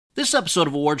This episode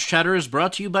of Awards Chatter is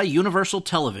brought to you by Universal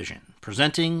Television,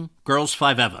 presenting Girls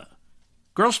 5 Eva.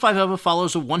 Girls 5 Eva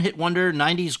follows a one-hit wonder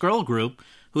 90s girl group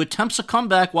who attempts a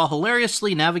comeback while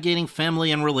hilariously navigating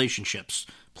family and relationships,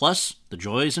 plus the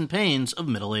joys and pains of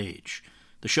middle age.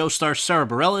 The show stars Sarah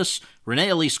Bareilles, Renee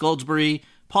Elise Goldsberry,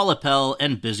 Paula Pell,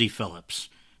 and Busy Phillips.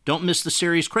 Don't miss the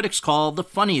series critics call the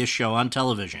funniest show on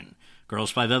television.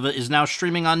 Girls 5 Eva is now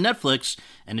streaming on Netflix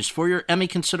and is for your Emmy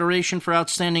consideration for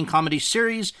Outstanding Comedy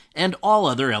Series and all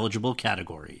other eligible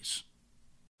categories.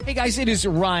 Hey guys, it is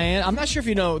Ryan. I'm not sure if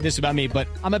you know this about me, but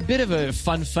I'm a bit of a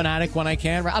fun fanatic when I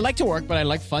can. I like to work, but I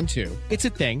like fun too. It's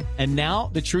a thing. And now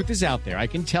the truth is out there. I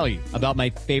can tell you about my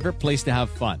favorite place to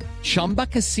have fun. Chumba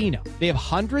Casino. They have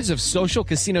hundreds of social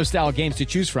casino style games to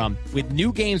choose from with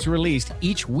new games released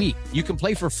each week. You can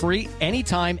play for free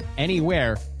anytime,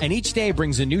 anywhere. And each day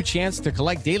brings a new chance to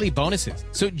collect daily bonuses.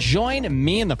 So join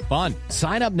me in the fun.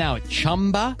 Sign up now at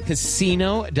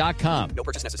ChumbaCasino.com. No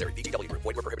purchase necessary. VGW Group.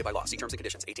 Void where prohibited by law. See terms and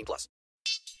conditions. 18+.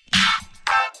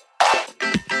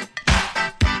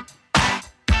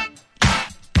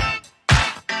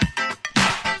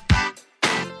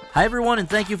 Hi everyone, and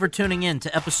thank you for tuning in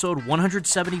to episode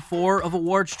 174 of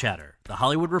Awards Chatter, the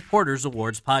Hollywood Reporters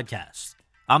Awards podcast.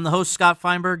 I'm the host, Scott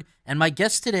Feinberg, and my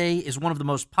guest today is one of the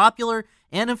most popular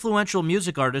and influential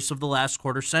music artists of the last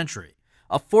quarter century,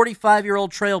 a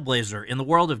 45-year-old trailblazer in the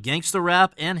world of gangsta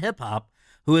rap and hip-hop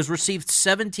who has received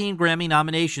 17 Grammy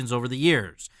nominations over the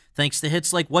years, thanks to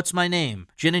hits like What's My Name,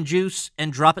 Gin and Juice,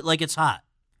 and Drop It Like It's Hot.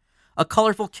 A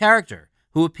colorful character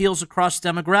who appeals across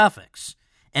demographics.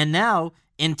 And now,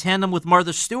 in tandem with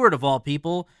Martha Stewart of all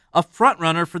people, a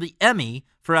frontrunner for the Emmy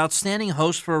for Outstanding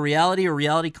Host for a Reality or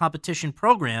Reality Competition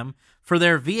Program for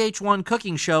their VH1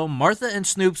 cooking show Martha and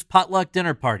Snoop's Potluck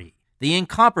Dinner Party, the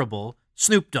incomparable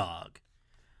Snoop Dogg.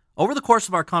 Over the course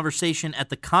of our conversation at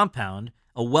the Compound,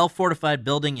 a well-fortified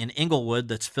building in Inglewood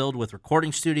that's filled with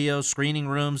recording studios, screening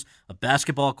rooms, a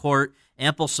basketball court,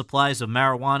 ample supplies of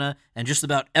marijuana, and just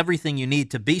about everything you need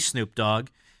to be Snoop Dogg,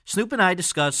 Snoop and I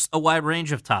discuss a wide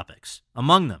range of topics.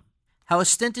 Among them, how a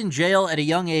stint in jail at a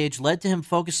young age led to him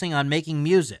focusing on making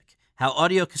music, how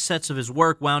audio cassettes of his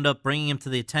work wound up bringing him to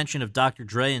the attention of Dr.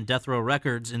 Dre and Death Row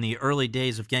Records in the early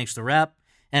days of gangsta rap,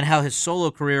 and how his solo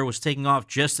career was taking off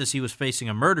just as he was facing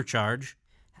a murder charge,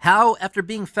 how, after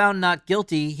being found not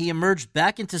guilty, he emerged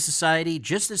back into society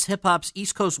just as hip-hop's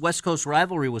East Coast-West Coast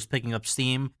rivalry was picking up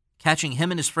steam, catching him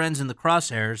and his friends in the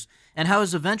crosshairs, and how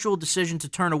his eventual decision to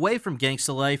turn away from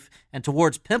gangsta life and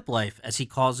towards pimp life, as he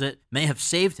calls it, may have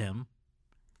saved him.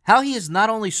 How he has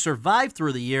not only survived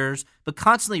through the years, but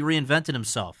constantly reinvented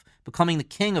himself, becoming the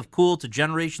king of cool to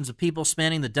generations of people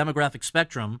spanning the demographic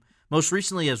spectrum, most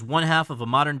recently as one half of a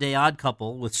modern-day odd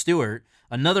couple with Stewart,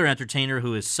 another entertainer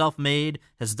who is self-made,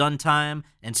 has done time,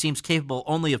 and seems capable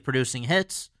only of producing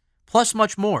hits, plus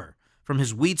much more, from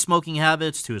his weed-smoking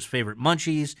habits to his favorite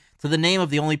munchies, to the name of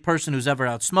the only person who's ever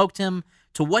outsmoked him,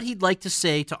 to what he'd like to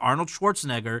say to Arnold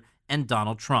Schwarzenegger and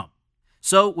Donald Trump.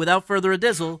 So, without further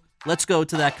ado, let's go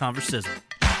to that conversation.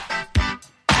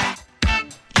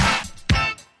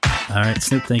 All right,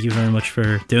 Snoop, thank you very much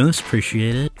for doing this.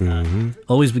 Appreciate it.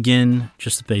 Always begin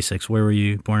just the basics. Where were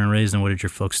you born and raised, and what did your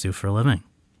folks do for a living?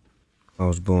 I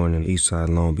was born in Eastside,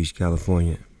 Long Beach,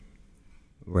 California.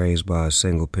 Raised by a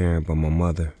single parent by my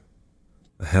mother.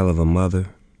 A hell of a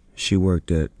mother. She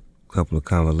worked at a couple of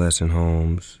convalescent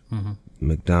homes,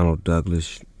 McDonnell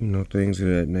Douglas, things of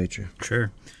that nature.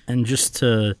 Sure. And just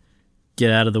to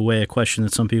get out of the way, a question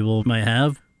that some people might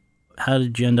have, how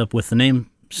did you end up with the name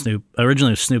Snoop? Originally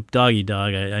it was Snoop Doggy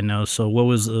Dogg, I know. So what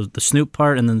was the Snoop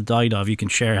part and then the Doggy Dogg? If you can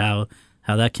share how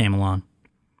that came along.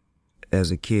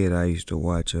 As a kid, I used to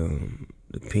watch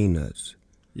the Peanuts.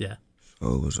 Yeah.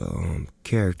 So it was a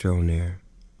character on there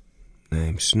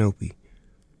named Snoopy.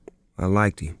 I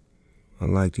liked him. I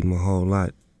liked him a whole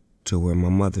lot to where my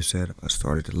mother said I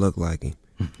started to look like him.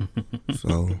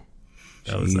 So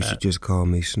she used to just call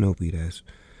me Snoopy.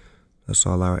 That's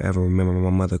all I ever remember my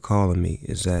mother calling me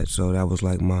is that. So that was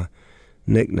like my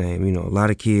nickname. A lot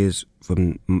of kids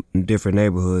from different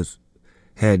neighborhoods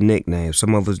had nicknames.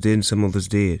 Some of us didn't, some of us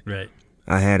did. Right.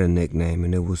 I had a nickname,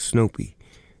 and it was Snoopy.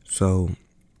 So,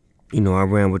 I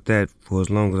ran with that for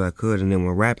as long as I could. And then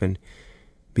when rapping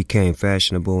became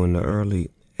fashionable in the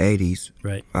early 80s,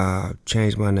 right, I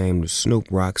changed my name to Snoop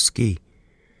Rock Ski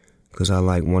because I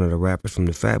like one of the rappers from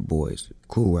the Fat Boys,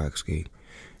 Cool Rock Ski.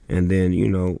 And then,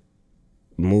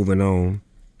 moving on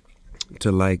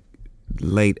to like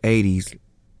late 80s,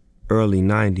 early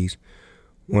 90s,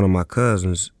 one of my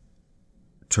cousins,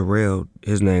 Terrell,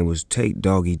 his name was Tate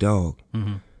Doggy Dogg.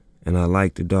 Mm-hmm. And I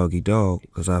liked the Doggy Dogg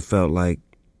because I felt like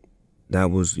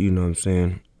that was,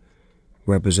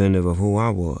 representative of who I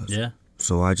was. Yeah.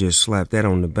 So I just slapped that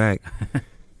on the back.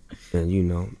 And, you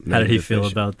know. How did he feel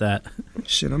about that?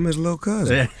 Shit, I'm his little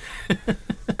cousin.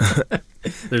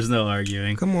 There's no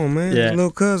arguing. Come on, man. Yeah. His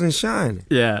little cousin shining.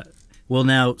 Yeah. Well,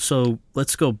 now, so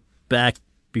let's go back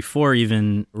before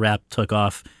even rap took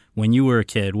off. When you were a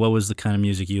kid, what was the kind of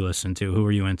music you listened to? Who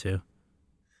were you into?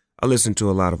 I listened to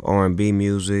a lot of R&B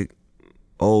music,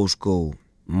 old school.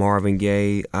 Marvin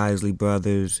Gaye, Isley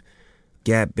Brothers,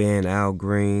 Gap Band, Al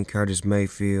Green, Curtis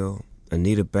Mayfield,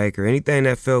 Anita Baker, anything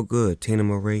that felt good, Tina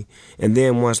Marie. And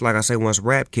then once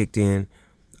rap kicked in,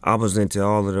 I was into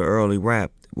all of the early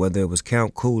rap, whether it was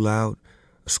Count Cool Out,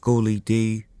 Schoolie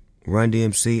D, Run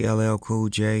DMC, LL Cool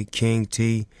J, King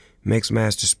T,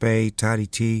 Mixmaster Spade, Toddy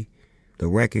T, The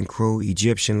Wrecking Crew,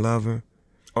 Egyptian Lover.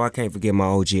 Oh, I can't forget my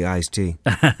OG Ice-T.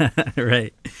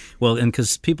 Right. Well, and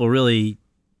because people really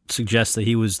suggest that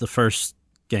he was the first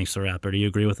gangster rapper. Do you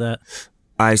agree with that?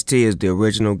 Ice-T is the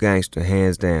original gangster,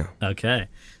 hands down. Okay.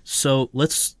 So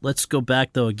let's go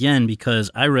back, though, again,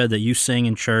 because I read that you sang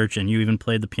in church and you even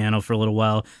played the piano for a little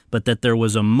while, but that there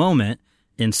was a moment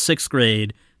in 6th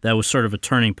grade that was sort of a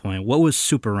turning point. What was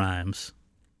Super Rhymes?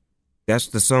 That's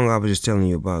the song I was just telling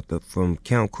you about, from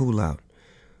Count Cool Out.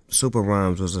 Super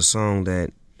Rhymes was a song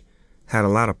that had a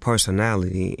lot of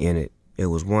personality in it. It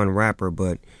was one rapper,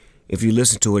 but if you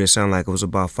listen to it, it sounded like it was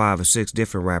about 5 or 6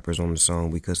 different rappers on the song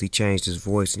because he changed his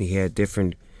voice and he had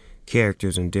different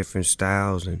characters and different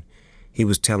styles and he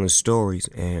was telling stories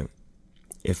and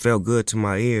it felt good to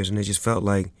my ears and it just felt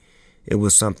like it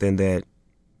was something that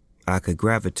I could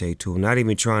gravitate to. Not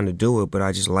even trying to do it, but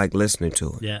I just liked listening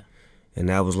to it. Yeah. And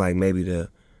that was like maybe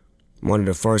one of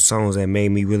the first songs that made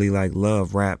me really like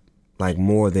love rap like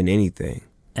more than anything.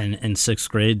 And in 6th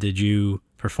grade, did you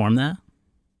perform that?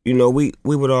 You know, we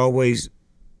would always,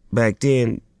 back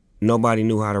then, nobody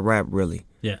knew how to rap really.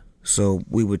 Yeah. So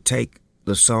we would take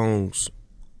the songs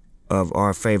of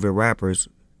our favorite rappers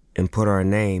and put our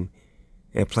name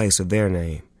in place of their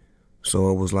name. So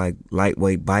it was like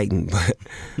lightweight biting,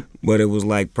 but it was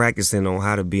like practicing on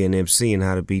how to be an MC and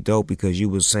how to be dope because you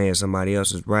was saying somebody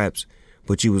else's raps,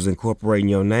 but you was incorporating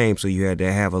your name, so you had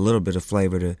to have a little bit of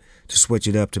flavor to switch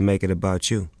it up to make it about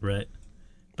you. Right.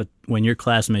 But when your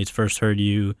classmates first heard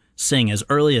you sing as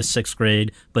early as 6th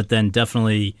grade, but then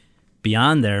definitely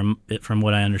beyond there, from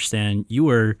what I understand, you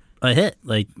were a hit.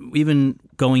 Like even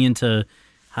going into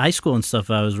high school and stuff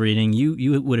I was reading,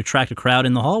 you would attract a crowd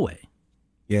in the hallway.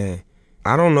 Yeah.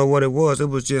 I don't know what it was. It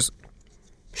was just,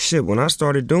 shit, when I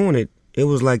started doing it, it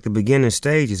was like the beginning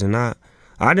stages, and I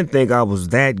didn't think I was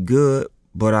that good,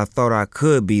 but I thought I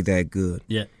could be that good.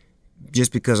 Yeah.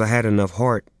 Just because I had enough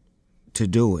heart to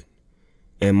do it.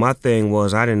 And my thing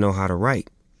was I didn't know how to write.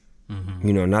 Mm-hmm.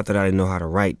 You know, not that I didn't know how to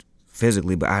write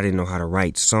physically, but I didn't know how to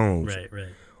write songs. Right.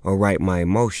 Or write my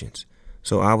emotions.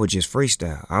 So I would just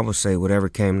freestyle. I would say whatever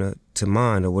came to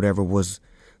mind or whatever was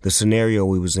the scenario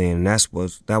we was in. And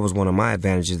that was one of my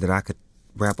advantages that I could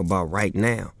rap about right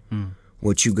now. Mm.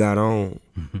 What you got on,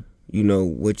 you know,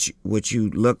 what you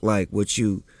look like, what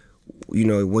your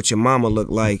mama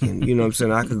looked like, and you know what I'm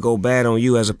saying? I could go bad on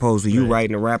you as opposed to you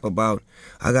writing a rap about,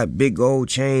 I got big gold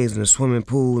chains in a swimming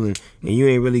pool and you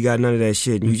ain't really got none of that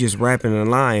shit and you just rapping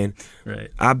and lying. Right.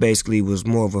 I basically was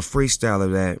more of a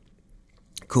freestyler that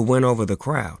could win over the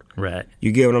crowd. Right.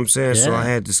 You get what I'm saying? Yeah. So I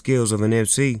had the skills of an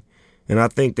MC, and I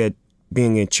think that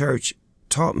being in church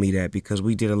taught me that because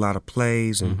we did a lot of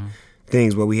plays and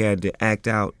things where we had to act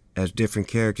out as different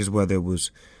characters, whether it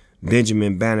was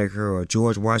Benjamin Banneker or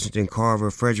George Washington Carver,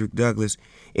 Frederick Douglass,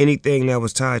 anything that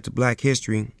was tied to black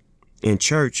history in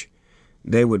church,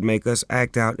 they would make us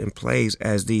act out in plays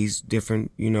as these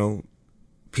different, you know,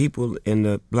 people in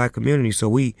the black community. So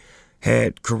we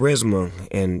had charisma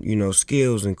and, you know,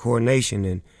 skills and coordination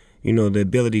and, you know, the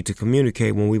ability to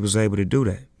communicate when we was able to do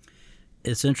that.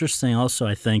 It's interesting also,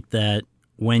 I think, that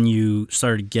when you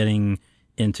started getting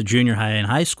into junior high and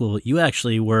high school, you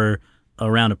actually were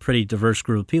around a pretty diverse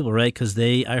group of people, right? Because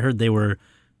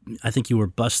I think you were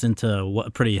bussed into a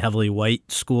pretty heavily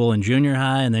white school in junior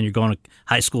high, and then you're going to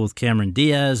high school with Cameron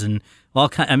Diaz and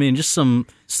just some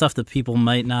stuff that people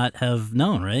might not have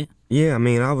known, right? Yeah, I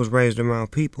mean, I was raised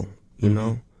around people, you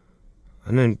know.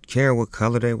 I didn't care what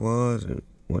color they was and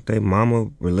what their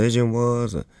mama religion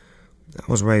was. I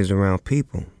was raised around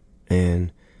people.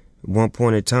 And at one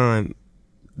point in time,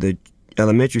 the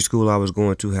elementary school I was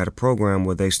going to had a program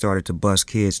where they started to bus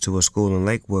kids to a school in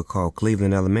Lakewood called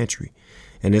Cleveland Elementary.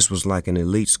 And this was like an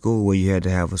elite school where you had to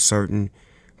have a certain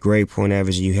grade point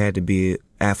average and you had to be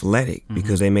athletic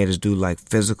because they made us do like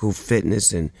physical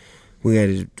fitness and we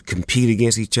had to compete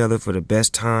against each other for the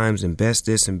best times and best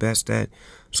this and best that.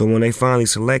 So when they finally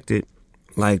selected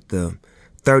like the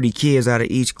 30 kids out of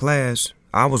each class,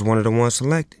 I was one of the ones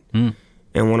selected. And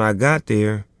when I got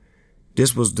there,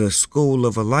 this was the school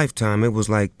of a lifetime. It was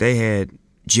like they had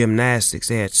gymnastics,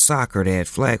 they had soccer, they had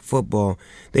flag football.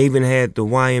 They even had the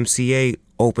YMCA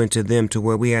open to them to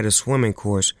where we had a swimming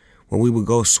course where we would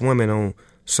go swimming on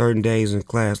certain days in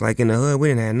class. Like in the hood, we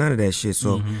didn't have none of that shit.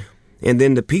 So, and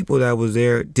then the people that was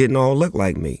there didn't all look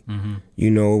like me. You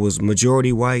know, it was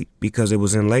majority white because it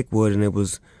was in Lakewood and it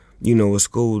was, you know, a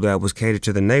school that was catered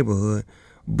to the neighborhood.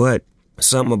 But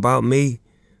something about me,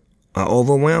 I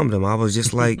overwhelmed them. I was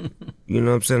just like, you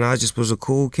know what I'm saying? I just was a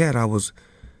cool cat. It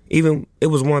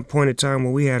was one point in time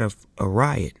where we had a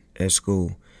riot at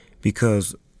school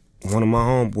because one of my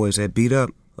homeboys had beat up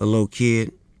a little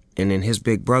kid, and then his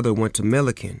big brother went to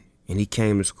Milliken, and he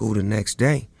came to school the next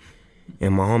day.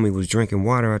 And my homie was drinking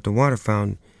water at the water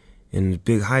fountain, and the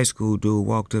big high school dude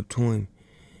walked up to him,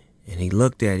 and he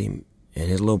looked at him, and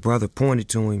his little brother pointed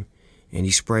to him, and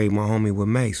he sprayed my homie with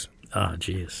mace. Oh,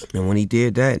 jeez. And when he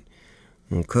did that,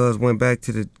 when Cuz went back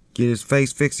to get his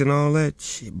face fixed and all that,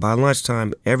 shit, by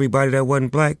lunchtime, everybody that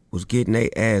wasn't black was getting their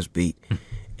ass beat.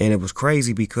 And it was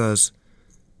crazy because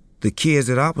the kids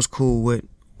that I was cool with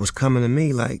was coming to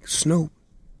me like, Snoop,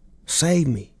 save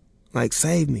me. Like,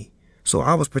 save me. So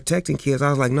I was protecting kids. I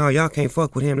was like, no, y'all can't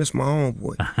fuck with him. That's my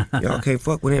homeboy. Y'all can't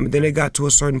fuck with him. And then it got to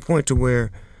a certain point to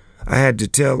where I had to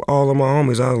tell all of my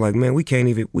homies, I was like, man,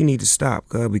 we need to stop,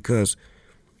 cuz, because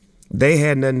they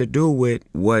had nothing to do with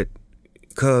what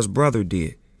Cuz' brother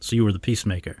did. So you were the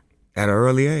peacemaker. At an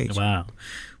early age. Wow.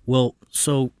 Well,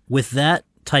 so with that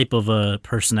type of a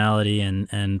personality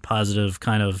and positive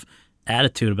kind of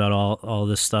attitude about all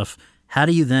this stuff, how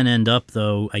do you then end up,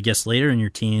 though, I guess later in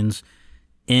your teens,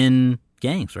 in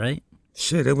gangs, right?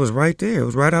 Shit, it was right there. It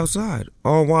was right outside.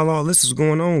 While all this is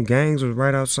going on, gangs was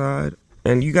right outside.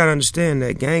 And you got to understand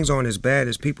that gangs aren't as bad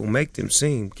as people make them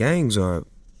seem. Gangs are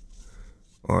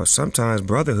sometimes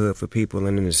brotherhood for people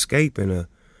and an escape and a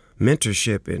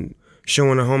mentorship and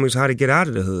showing the homies how to get out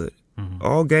of the hood.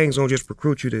 All gangs don't just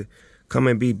recruit you to come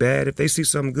and be bad. If they see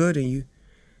something good in you,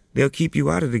 they'll keep you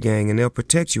out of the gang and they'll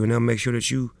protect you and they'll make sure that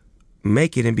you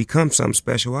make it and become something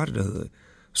special out of the hood.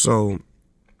 So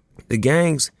the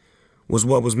gangs was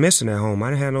what was missing at home. I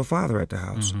didn't have no father at the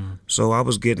house. So I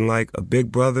was getting like a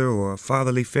big brother or a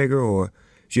fatherly figure or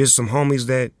just some homies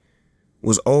that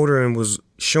was older and was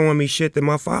showing me shit that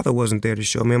my father wasn't there to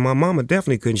show me. And my mama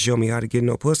definitely couldn't show me how to get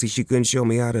no pussy. She couldn't show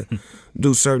me how to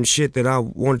do certain shit that I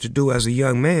wanted to do as a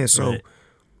young man. So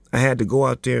I had to go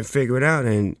out there and figure it out.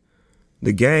 And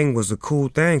the gang was a cool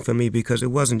thing for me because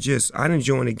it wasn't just, I didn't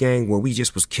join a gang where we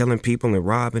just was killing people and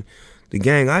robbing. The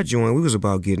gang I joined, we was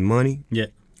about getting money. Yeah.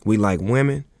 We liked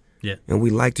women. Yeah. And we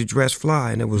liked to dress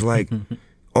fly. And it was like,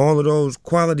 all of those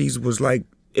qualities was like,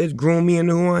 it grew me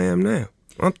into who I am now.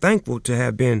 I'm thankful to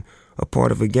have been a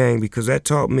part of a gang because that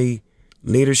taught me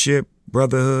leadership,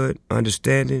 brotherhood,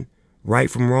 understanding, right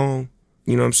from wrong.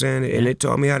 You know what I'm saying? And it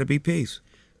taught me how to be peace.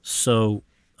 So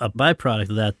a byproduct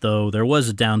of that, though, there was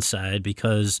a downside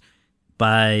because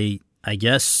by, I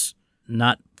guess,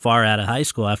 not far out of high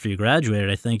school after you graduated,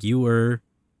 I think you were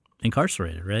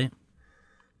incarcerated, right?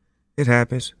 It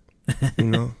happens. You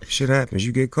know, shit happens.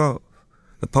 You get caught.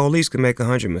 The police can make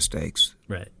 100 mistakes.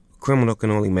 Right. A criminal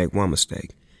can only make one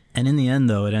mistake. And in the end,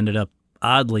 though, it ended up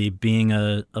oddly being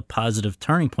a positive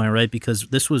turning point, right? Because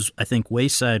this was, I think,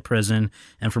 Wayside Prison.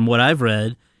 And from what I've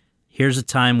read, here's a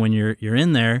time when you're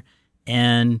in there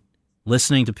and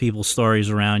listening to people's stories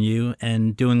around you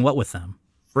and doing what with them?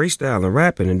 Freestyling,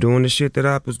 rapping, and doing the shit that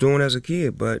I was doing as a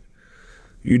kid. But,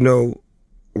 you know,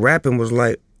 rapping was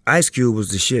like, Ice Cube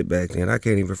was the shit back then. I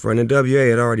can't even front. And WA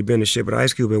had already been the shit, but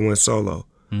Ice Cube had went solo.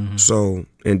 So,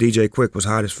 and DJ Quick was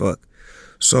hot as fuck.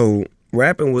 So,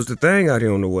 rapping was the thing out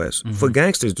here on the West for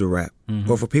gangsters to rap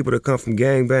or for people that come from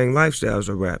gang-bang lifestyles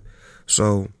to rap.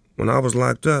 So, when I was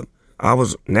locked up, I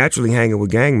was naturally hanging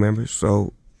with gang members.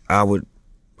 So, I would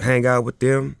hang out with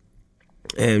them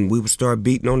and we would start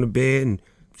beating on the bed and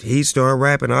he started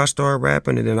rapping, I started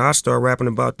rapping, and then I started rapping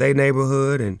about their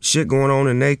neighborhood and shit going on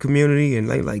in their community. And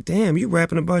they like, damn, you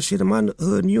rapping about shit in my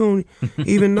hood and you don't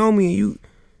even know me and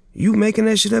you making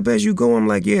that shit up as you go. I'm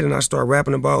like, yeah. And I started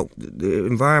rapping about the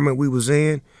environment we was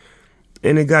in.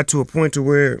 And it got to a point to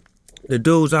where the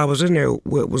dudes I was in there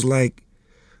with was like,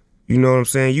 you know what I'm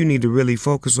saying? You need to really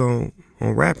focus on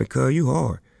rapping, cuz you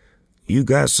hard. You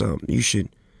got something. You should,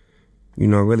 you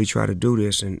know, really try to do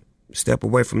this and step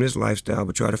away from this lifestyle,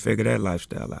 but try to figure that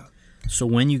lifestyle out. So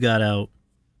when you got out,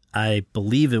 I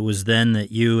believe it was then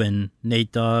that you and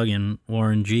Nate Dogg and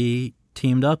Warren G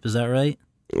teamed up. Is that right?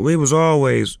 We was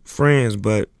always friends,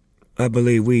 but I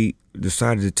believe we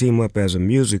decided to team up as a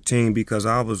music team because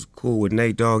I was cool with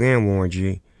Nate Dogg and Warren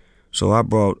G. So I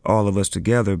brought all of us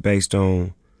together based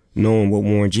on knowing what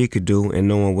Warren G could do and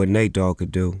knowing what Nate Dogg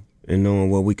could do and knowing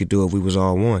what we could do if we was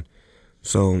all one.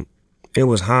 So it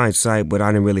was hindsight, but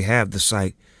I didn't really have the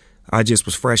sight. I just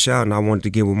was fresh out and I wanted to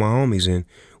get with my homies, and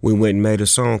we went and made a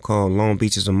song called Long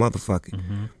Beach is a Motherfucker.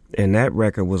 Mm-hmm. And that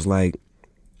record was like,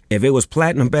 if it was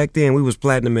platinum back then, we was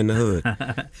platinum in the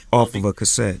hood off of a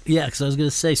cassette. Yeah, because I was going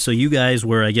to say, so you guys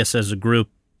were, I guess, as a group,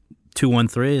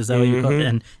 213, is that what you call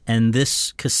it? And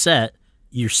this cassette,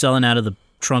 you're selling out of the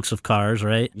trunks of cars,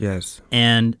 right? Yes.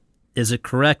 And is it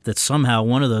correct that somehow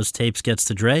one of those tapes gets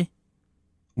to Dre?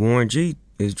 Warren G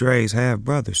is Dre's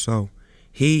half-brother, so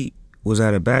he was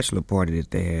at a bachelor party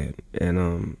that they had,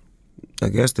 and I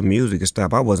guess the music had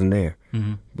stopped. I wasn't there,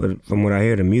 but from what I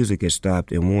hear, the music had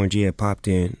stopped, and Warren G had popped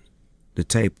in the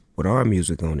tape with our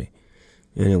music on it,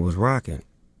 and it was rocking,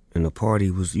 and the party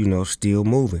was, still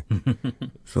moving.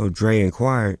 So Dre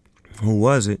inquired, who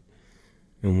was it?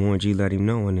 And Warren G let him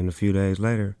know, and then a few days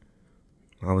later,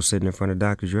 I was sitting in front of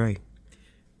Dr. Dre,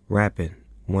 rapping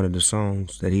one of the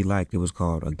songs that he liked. It was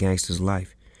called A Gangster's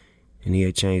Life, and he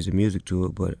had changed the music to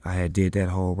it, but I had did that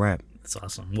whole rap. That's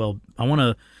awesome. Well, I want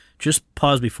to just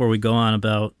pause before we go on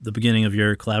about the beginning of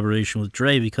your collaboration with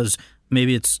Dre, because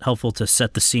maybe it's helpful to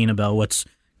set the scene about what's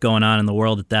going on in the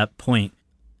world at that point.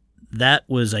 That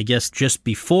was, I guess, just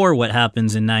before what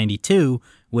happens in 92,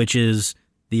 which is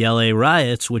the LA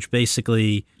riots, which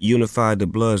basically unified the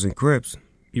Bloods and Crips.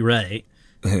 You're right.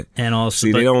 And also,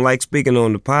 see, they don't like speaking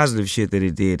on the positive shit that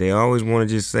it did. They always want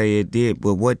to just say it did,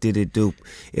 but what did it do?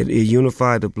 It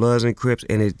unified the Bloods and Crips,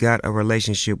 and it got a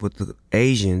relationship with the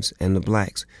Asians and the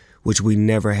blacks, which we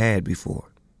never had before.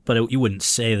 But you wouldn't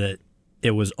say that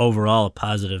it was overall a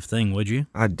positive thing, would you?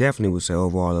 I definitely would say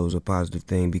overall it was a positive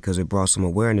thing because it brought some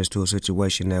awareness to a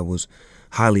situation that was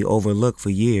highly overlooked for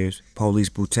years, police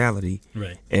brutality,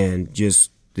 right, and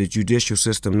just the judicial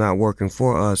system not working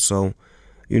for us. So,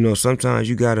 sometimes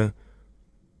you gotta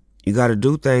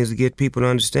do things to get people to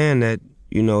understand that,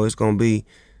 it's gonna be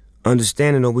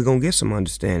understanding or we're gonna get some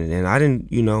understanding. And I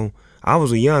didn't, I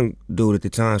was a young dude at the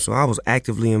time, so I was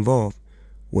actively involved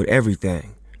with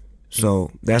everything.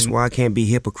 So that's why I can't be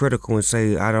hypocritical and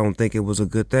say I don't think it was a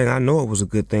good thing. I know it was a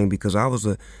good thing because I was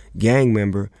a gang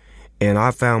member and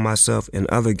I found myself in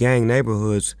other gang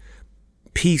neighborhoods,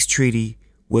 peace treaty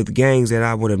with gangs that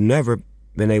I would have never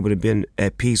been able to be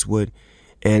at peace with.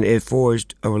 And it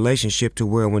forged a relationship to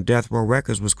where when Death Row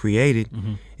Records was created,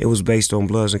 it was based on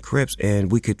Bloods and Crips,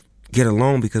 and we could get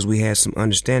along because we had some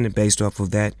understanding based off of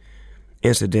that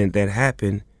incident that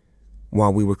happened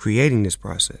while we were creating this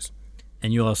process.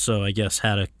 And you also, I guess,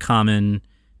 had a common,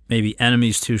 maybe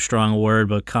enemy's too strong a word,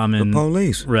 but common... The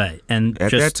police. Right. And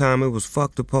at that time, it was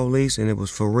fuck the police, and it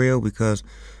was for real because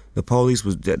the police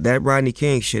was... That Rodney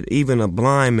King shit, even a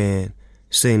blind man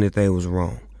seen that they was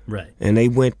wrong. Right. And they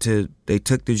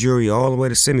took the jury all the way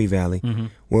to Simi Valley,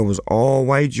 where it was all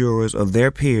white jurors of their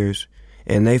peers,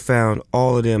 and they found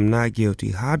all of them not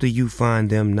guilty. How do you find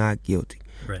them not guilty?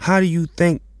 Right. How do you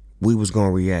think we was going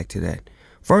to react to that?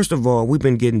 First of all, we've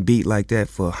been getting beat like that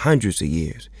for hundreds of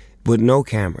years with no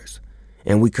cameras.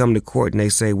 And we come to court and they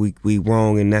say we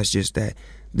wrong and that's just that.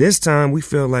 This time we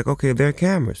feel like, okay, there are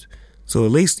cameras. So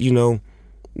at least,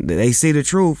 they see the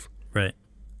truth. Right.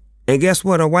 And guess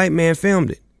what? A white man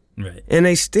filmed it. Right. And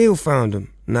they still found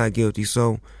him not guilty.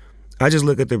 So I just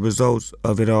look at the results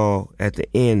of it all at the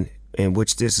end, in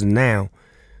which this is now,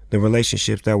 the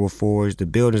relationships that were forged, the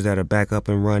buildings that are back up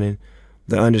and running,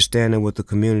 the understanding with the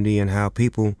community and how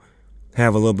people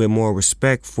have a little bit more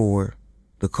respect for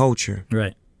the culture.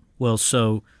 Right. Well,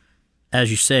 so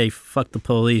as you say, fuck the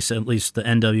police, at least the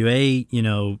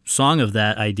NWA, song of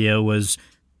that idea was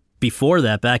before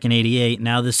that, back in 88.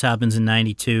 Now this happens in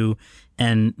 92.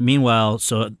 And meanwhile,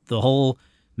 so the whole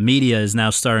media is now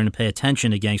starting to pay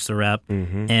attention to gangster rap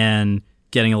and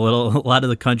getting a lot of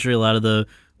the country, a lot of the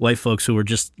white folks who were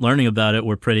just learning about it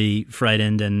were pretty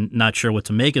frightened and not sure what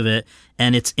to make of it.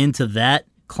 And it's into that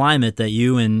climate that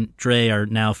you and Dre are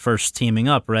now first teaming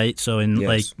up, right? So in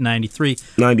like 93.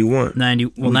 91.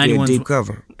 91. Deep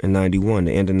Cover in 91.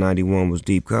 The end of 91 was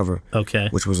Deep Cover. Okay.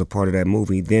 Which was a part of that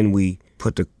movie. Then we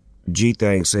put the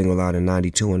G-Thang single out in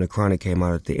 92 and The Chronic came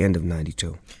out at the end of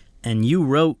 92. And you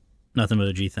wrote Nothing But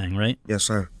a G-Thang, right? Yes,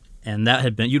 sir. And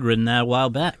you'd written that a while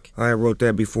back. I wrote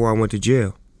that before I went to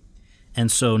jail.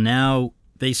 And so now,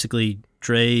 basically,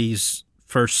 Dre's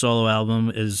first solo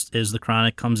album is The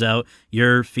Chronic, comes out.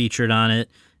 You're featured on it.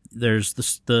 There's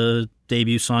the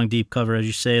debut song, Deep Cover, as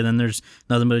you say. Then there's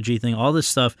Nothing But a G Thing. All this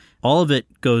stuff, all of it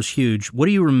goes huge. What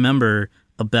do you remember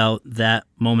about that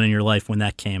moment in your life when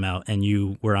that came out and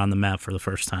you were on the map for the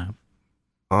first time?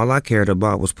 All I cared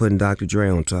about was putting Dr. Dre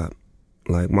on top.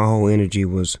 Like, my whole energy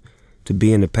was to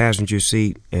be in the passenger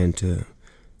seat and to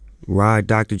ride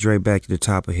Dr. Dre back to the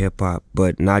top of hip-hop,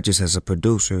 but not just as a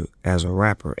producer, as a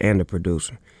rapper and a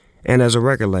producer, and as a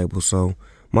record label. So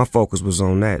my focus was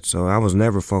on that. So I was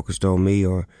never focused on me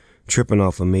or tripping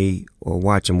off of me or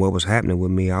watching what was happening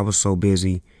with me. I was so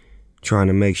busy trying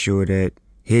to make sure that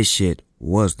his shit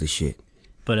was the shit.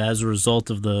 But as a result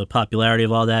of the popularity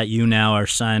of all that, you now are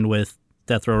signed with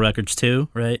Death Row Records too,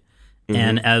 right? Mm-hmm.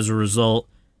 And as a result,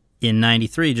 in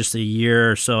 93, just a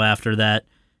year or so after that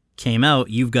came out,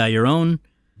 you've got your own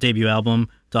debut album,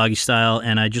 Doggy Style,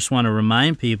 and I just want to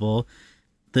remind people,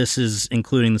 this is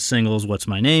including the singles What's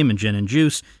My Name and Gin and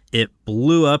Juice. It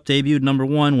blew up, debuted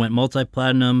 #1, went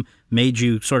multi-platinum, made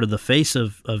you sort of the face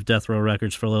of Death Row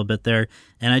Records for a little bit there.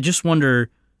 And I just wonder,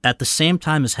 at the same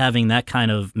time as having that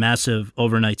kind of massive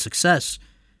overnight success,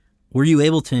 were you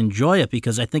able to enjoy it?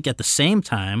 Because I think at the same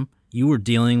time, you were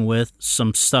dealing with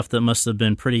some stuff that must have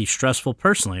been pretty stressful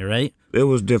personally, right? It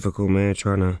was difficult, man,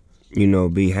 trying to,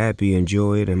 be happy,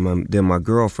 enjoy it. And then my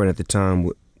girlfriend at the time,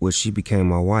 which she became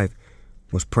my wife,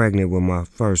 was pregnant with my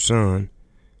first son.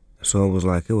 So it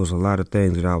was a lot of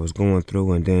things that I was going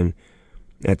through. And then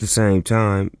at the same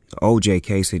time, the OJ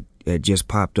case had just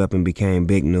popped up and became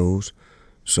big news.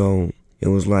 So it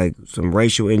was like some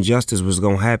racial injustice was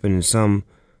going to happen in some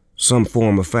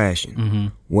form or fashion. Mm-hmm.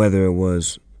 Whether it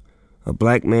was a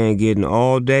black man getting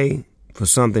all day for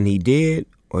something he did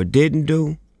or didn't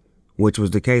do, which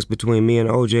was the case between me and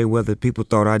OJ, whether people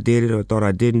thought I did it or thought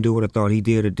I didn't do it or thought he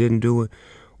did or didn't do it.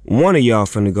 One of y'all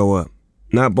finna go up.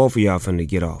 Not both of y'all finna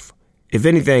get off. If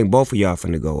anything, both of y'all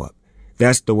finna go up.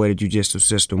 That's the way the judicial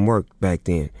system worked back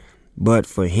then. But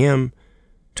for him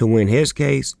to win his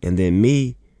case and then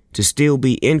me to still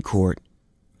be in court,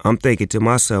 I'm thinking to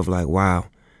myself like, wow,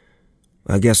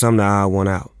 I guess I'm the odd one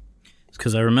out.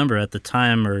 Because I remember at the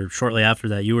time or shortly after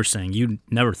that, you were saying you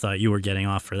never thought you were getting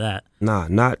off for that. Nah,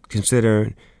 not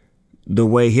considering the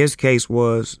way his case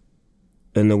was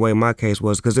and the way my case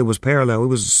was, because it was parallel. It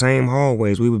was the same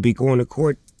hallways. We would be going to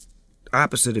court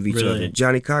opposite of each other.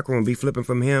 Johnny Cochran would be flipping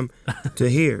from him to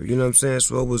here. You know what I'm saying?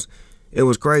 So it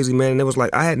was crazy, man. And it was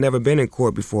like I had never been in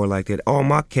court before like that. All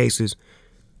my cases,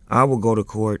 I would go to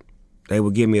court. They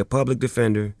would give me a public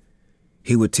defender.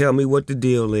 He would tell me what the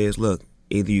deal is. Look,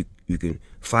 either you can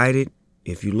fight it.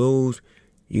 If you lose,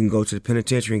 you can go to the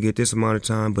penitentiary and get this amount of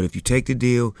time. But if you take the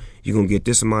deal, you're going to get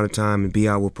this amount of time and be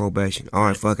out with probation. All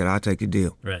right, fuck it, I'll take the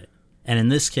deal. Right. And in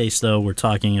this case, though, we're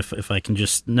talking, if I can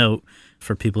just note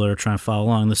for people that are trying to follow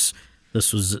along, this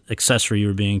was accessory you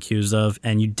were being accused of,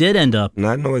 and you did end up...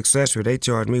 Not no accessory. They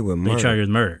charged me with murder. They charged you with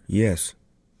murder. Yes.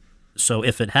 So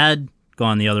if it had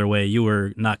gone the other way, you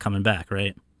were not coming back,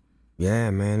 right?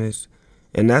 Yeah, man.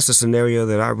 And that's a scenario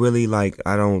that I really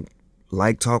I don't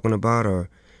like talking about, or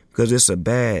because it's a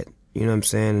bad, you know what I'm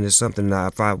saying? And it's something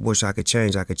that if I wish I could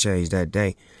change that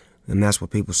day. And that's what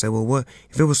people say. Well, what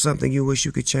if it was something you wish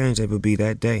you could change? It would be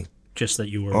that day. Just that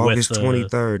you were August with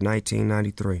 23rd,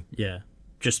 1993. Yeah.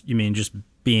 You mean just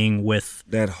being with...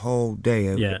 That whole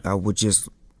day, yeah. I wouldn't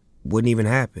even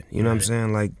happen. You know what I'm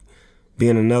saying? Like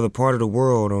being in another part of the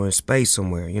world or in space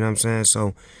somewhere. You know what I'm saying?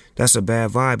 So that's a bad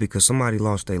vibe because somebody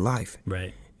lost their life.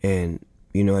 Right. And,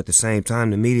 at the same time,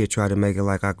 the media tried to make it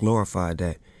like I glorified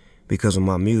that because of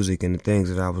my music and the things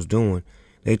that I was doing.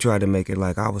 They tried to make it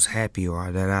like I was happy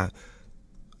or that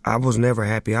I was never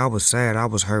happy. I was sad. I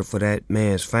was hurt for that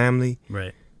man's family.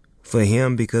 Right. For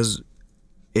him, because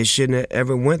it shouldn't have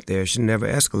ever went there. It should never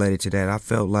escalated to that. I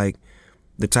felt like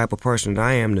the type of person that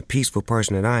I am, the peaceful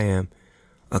person that I am,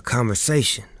 a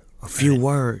conversation, a few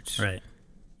words. Right.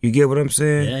 You get what I'm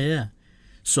saying? Yeah.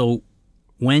 So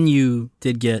when you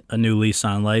did get a new lease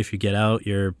on life, you get out,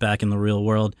 you're back in the real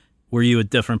world, were you a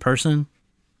different person?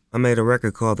 I made a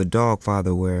record called The Dogg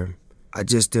Father where I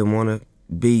just didn't want to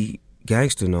be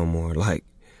gangster no more. Like,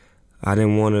 I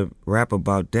didn't want to rap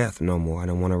about death no more. I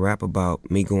didn't want to rap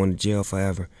about me going to jail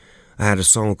forever. I had a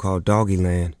song called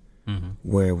Doggyland,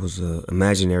 where it was an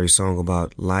imaginary song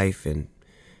about life and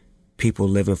people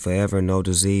living forever, no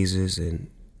diseases, and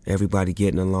everybody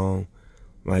getting along.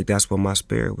 Like, that's where my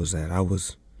spirit was at. I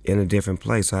was in a different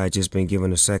place. I had just been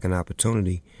given a second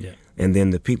opportunity. Yeah. And then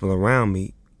the people around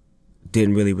me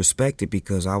didn't really respect it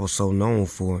because I was so known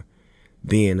for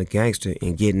being a gangster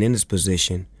and getting in this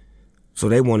position. So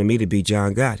they wanted me to be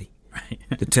John Gotti, right.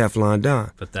 the Teflon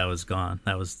Don. But that was gone.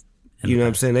 That was... You know what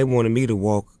I'm saying? They wanted me to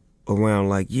walk around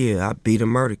like, yeah, I beat a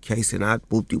murder case and I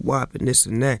whoop-de-wop and this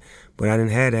and that. But I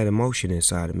didn't have that emotion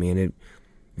inside of me. And it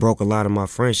broke a lot of my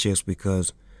friendships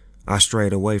because I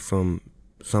strayed away from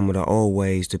some of the old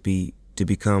ways to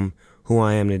become who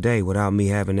I am today. Without me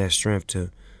having that strength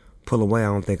to pull away, I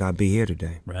don't think I'd be here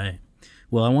today. Right.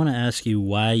 Well, I want to ask you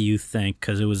why you think,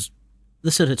 because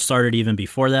this had started even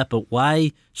before that, but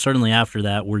why, certainly after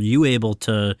that, were you able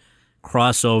to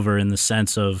cross over in the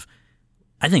sense of,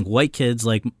 I think white kids,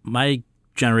 like my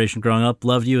generation growing up,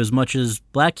 loved you as much as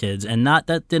black kids, and that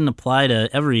didn't apply to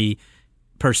every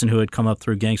person who had come up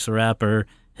through gangster rap or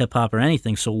hip-hop or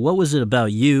anything. So what was it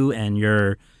about you and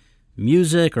your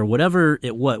music or whatever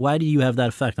why did you have that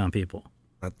effect on people?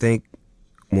 I think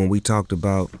when we talked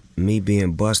about me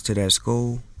being bused at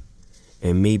school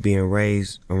and me being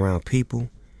raised around people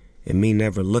and me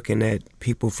never looking at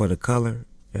people for the color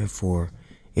and for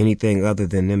anything other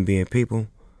than them being people,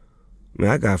 I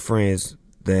mean, I got friends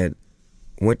that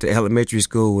went to elementary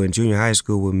school and junior high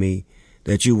school with me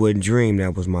that you wouldn't dream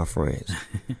that was my friends.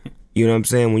 You know what I'm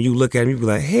saying? When you look at him, you be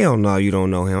like, hell no, you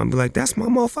don't know him. I'd be like, that's my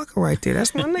motherfucker right there.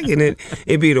 That's my nigga. And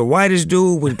it'd be the whitest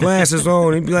dude with glasses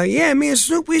on. He'd be like, yeah, me and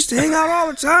Snoop, we used to hang out all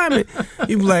the time. And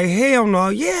you'd be like, hell no,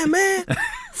 yeah, man.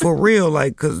 For real,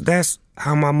 like, because that's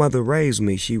how my mother raised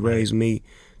me. She raised me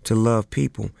to love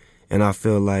people. And I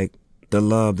feel like the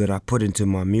love that I put into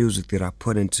my music, that I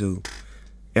put into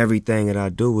everything that I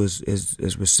do is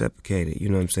reciprocated. You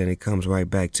know what I'm saying? It comes right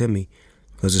back to me.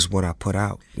 Because it's what I put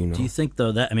out, you know. Do you think,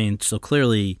 though, that, I mean, so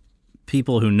clearly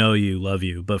people who know you love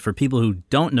you, but for people who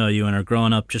don't know you and are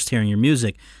growing up just hearing your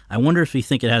music, I wonder if you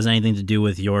think it has anything to do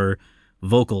with your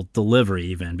vocal delivery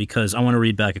even, because I want to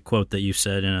read back a quote that you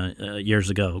said years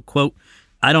ago. Quote,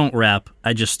 "I don't rap,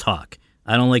 I just talk.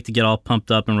 I don't like to get all pumped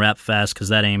up and rap fast because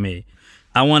that ain't me.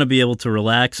 I want to be able to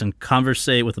relax and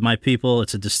conversate with my people.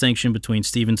 It's a distinction between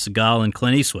Steven Seagal and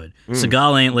Clint Eastwood.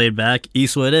 Seagal ain't laid back,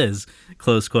 Eastwood is."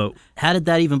 Close quote. How did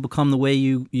that even become the way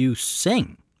you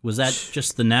sing? Was that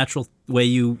just the natural way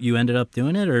you ended up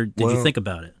doing it, or did you think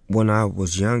about it? When I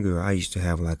was younger, I used to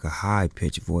have like a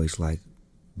high-pitched voice, like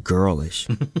girlish.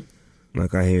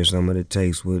 Like I hear some of the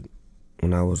takes when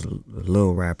I was a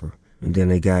little rapper. And then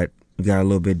they got a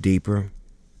little bit deeper.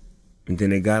 And then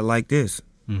they got like this.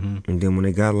 Mm-hmm. And then when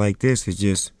they got like this, it's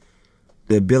just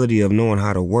the ability of knowing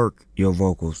how to work your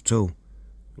vocals too.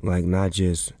 Like not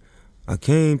just, I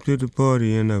came to the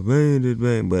party and I played it,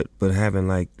 but having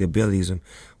like the abilities of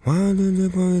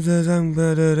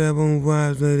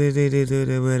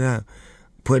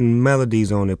putting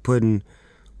melodies on it, putting,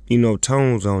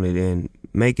 tones on it and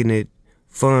making it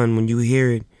fun. When you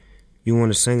hear it, you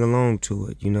want to sing along to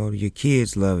it. Your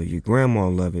kids love it, your grandma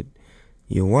love it,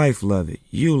 your wife love it,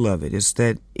 you love it. It's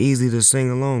that easy to sing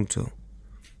along to.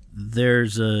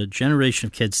 There's a generation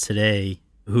of kids today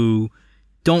who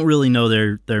don't really know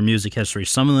their music history.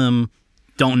 Some of them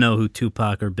don't know who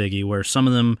Tupac or Biggie were. Some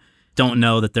of them don't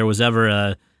know that there was ever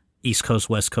a East Coast,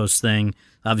 West Coast thing.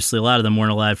 Obviously, a lot of them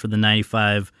weren't alive for the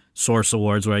 95 Source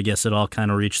Awards, where I guess it all kind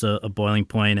of reached a boiling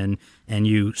point and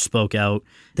you spoke out.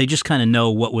 They just kind of know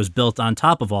what was built on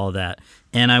top of all of that.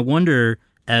 And I wonder,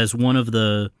 as one of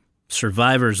the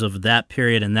survivors of that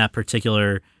period and that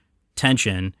particular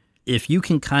tension, if you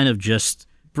can kind of just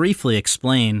briefly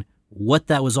explain what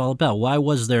that was all about. Why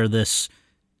was there this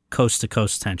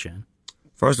coast-to-coast tension?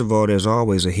 First of all, there's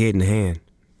always a hidden hand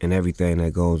in everything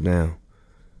that goes down.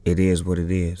 It is what it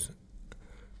is.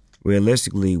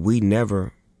 Realistically, we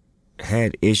never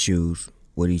had issues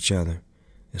with each other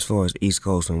as far as East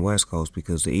Coast and West Coast,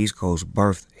 because the East Coast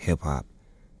birthed hip-hop.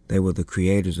 They were the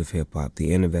creators of hip-hop,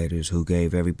 the innovators who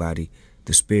gave everybody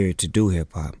the spirit to do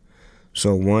hip-hop.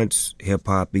 So once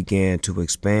hip-hop began to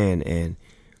expand and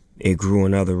it grew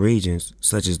in other regions,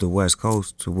 such as the West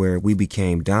Coast, to where we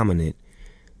became dominant,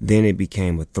 then it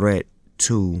became a threat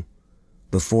to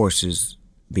the forces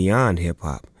beyond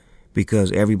hip-hop,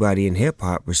 because everybody in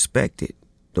hip-hop respected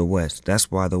the West.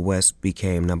 That's why the West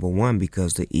became number one,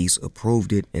 because the East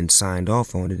approved it and signed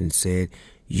off on it and said,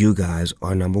 you guys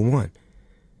are number one.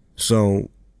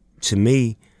 So, to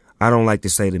me, I don't like to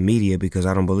say the media, because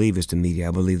I don't believe it's the media.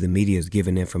 I believe the media is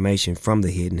giving information from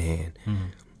the hidden hand. Mm-hmm.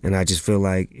 And I just feel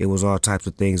like it was all types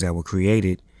of things that were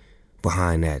created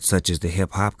behind that, such as the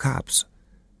hip-hop cops,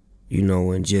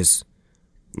 and just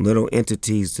little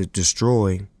entities to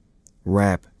destroy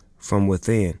rap from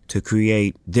within, to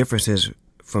create differences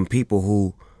from people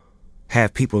who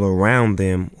have people around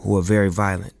them who are very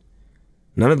violent.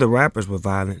 None of the rappers were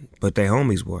violent, but their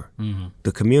homies were. Mm-hmm.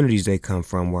 The communities they come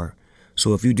from were.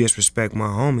 So if you disrespect my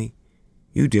homie,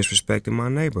 you disrespected my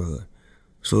neighborhood.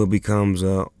 So it becomes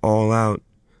all-out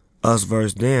us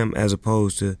versus them, as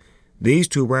opposed to these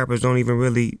two rappers they're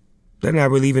not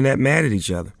really even that mad at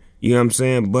each other. You know what I'm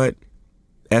saying? But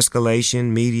escalation,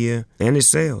 media, and it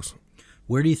sells.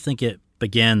 Where do you think it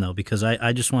began, though, because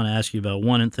I just want to ask you about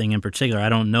one thing in particular. I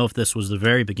don't know if this was the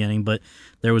very beginning, but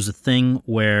there was a thing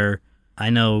where I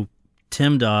know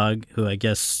Tim Dogg, who I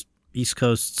guess East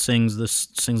Coast sings the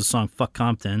song "Fuck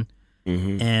Compton,"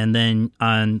 and then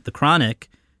on the Chronic,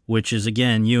 which is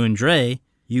again you and Dre,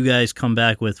 you guys come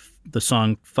back with the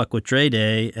song "Fuck with Dre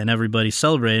Day" and everybody's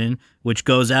celebrating, which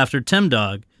goes after Tim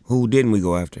Dogg. Who didn't we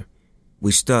go after?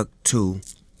 We stuck to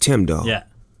Tim Dogg. Yeah,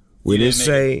 we didn't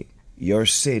say your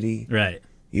city, right?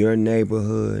 Your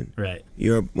neighborhood, right?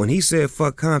 When he said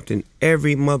 "fuck Compton,"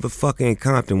 every motherfucker in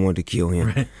Compton wanted to kill him.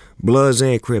 Right. Bloods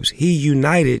and Crips. He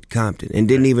united Compton and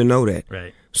didn't even know that.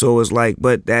 Right. So it's like,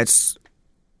 but that's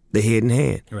the hidden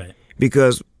hand. Right.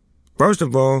 Because first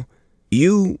of all,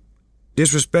 you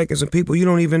disrespecting some people you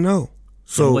don't even know.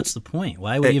 So and what's the point?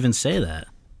 Why would you even say that?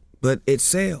 But it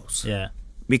sells. Yeah.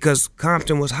 Because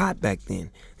Compton was hot back then.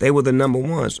 They were the number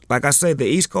ones. Like I said, the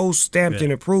East Coast stamped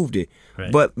and approved it.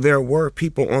 Right. But there were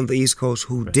people on the East Coast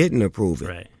who didn't approve it.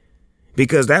 Right.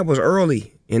 Because that was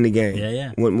early in the game. Yeah,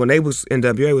 yeah. When they was,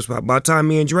 NWA was, by the time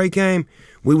me and Dre came,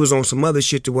 we was on some other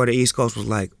shit to where the East Coast was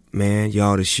like, man,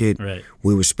 y'all the shit. Right.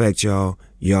 We respect y'all.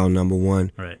 Y'all number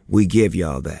one. Right. We give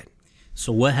y'all that.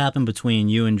 So what happened between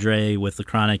you and Dre with the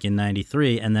Chronic in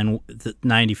 93 and then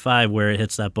 95 where it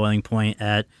hits that boiling point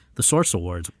at the Source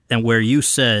Awards and where you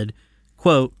said,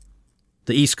 quote,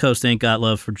 the East Coast ain't got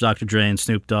love for Dr. Dre and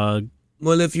Snoop Dogg.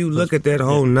 Well, if you look at that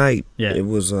whole night, yeah. It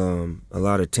was a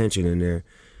lot of tension in there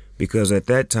because at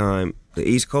that time, the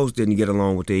East Coast didn't get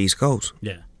along with the East Coast.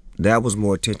 Yeah. That was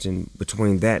more tension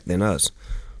between that than us.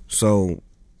 So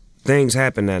things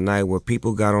happened that night where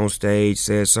people got on stage,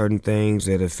 said certain things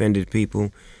that offended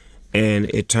people, and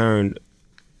it turned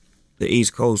the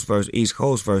East Coast versus East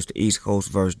Coast versus the East Coast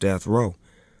versus Death Row.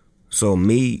 So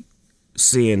me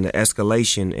seeing the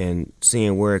escalation and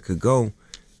seeing where it could go,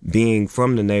 being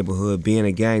from the neighborhood, being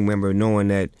a gang member, knowing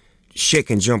that shit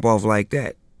can jump off like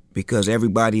that because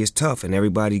everybody is tough and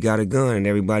everybody got a gun and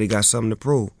everybody got something to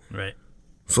prove. Right.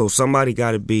 So somebody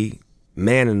got to be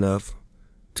man enough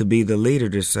to be the leader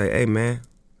to say, hey, man,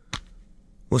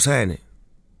 what's happening?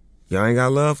 Y'all ain't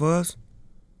got love for us?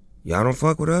 Y'all don't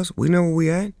fuck with us? We know where we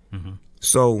at? Mm-hmm.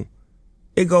 So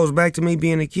it goes back to me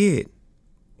being a kid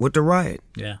with the riot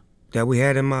that we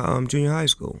had in my junior high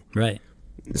school. Right.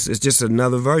 It's just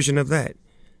another version of that.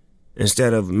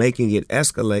 Instead of making it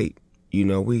escalate,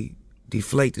 we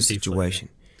deflate the situation.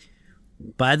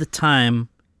 By the time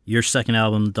your second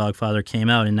album, The Dogfather, came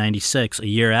out in 96, a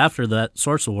year after that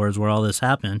Source Awards where all this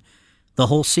happened, the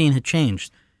whole scene had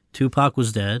changed. Tupac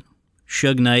was dead.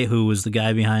 Suge Knight, who was the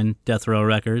guy behind Death Row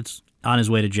Records, on his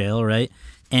way to jail, right?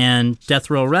 And Death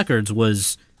Row Records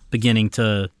was beginning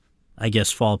to, I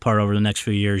guess, fall apart over the next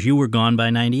few years. You were gone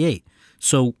by 98.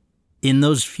 So in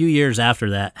those few years after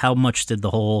that, how much did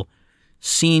the whole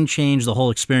scene change, the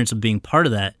whole experience of being part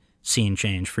of that scene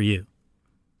change for you?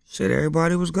 Shit,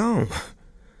 everybody was gone.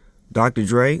 Dr.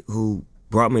 Dre, who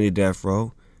brought me to Death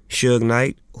Row, Suge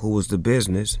Knight, who was the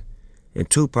business, and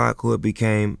Tupac, who had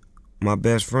became my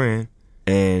best friend,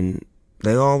 and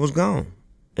they all was gone.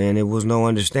 And there was no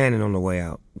understanding on the way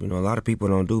out. A lot of people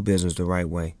don't do business the right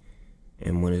way.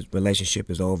 And when a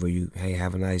relationship is over, hey,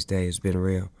 have a nice day, it's been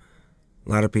real. A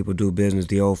lot of people do business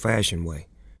the old-fashioned way.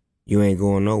 You ain't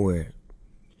going nowhere.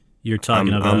 You're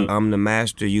talking about... I'm the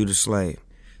master, you the slave.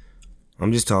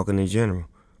 I'm just talking in general.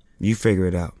 You figure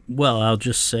it out. Well, I'll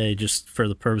just say, just for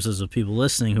the purposes of people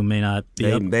listening who may not be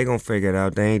They gonna figure it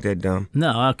out. They ain't that dumb.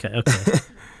 No, okay.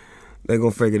 They gonna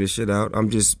figure this shit out.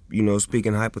 I'm just,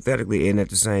 speaking hypothetically and at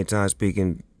the same time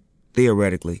speaking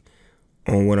theoretically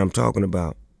on what I'm talking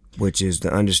about, which is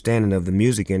the understanding of the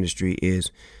music industry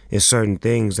is certain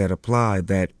things that apply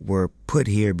that were put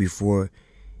here before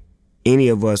any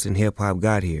of us in hip-hop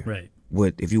got here. Right.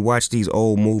 If you watch these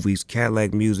old movies,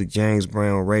 Cadillac Music, James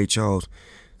Brown, Ray Charles,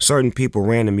 certain people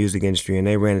ran the music industry and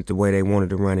they ran it the way they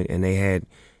wanted to run it, and they had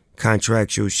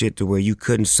contractual shit to where you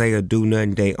couldn't say or do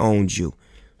nothing, they owned you.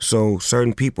 So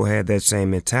certain people had that same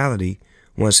mentality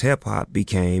once hip-hop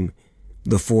became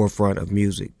the forefront of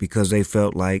music because they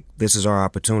felt like this is our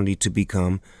opportunity to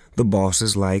become the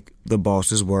bosses like the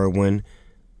bosses were when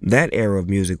that era of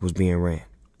music was being ran.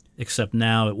 Except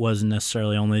now it wasn't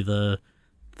necessarily only the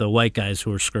white guys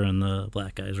who were screwing the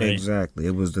black guys, right? Exactly.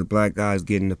 It was the black guys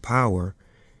getting the power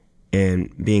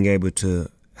and being able to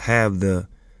have the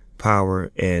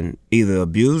power and either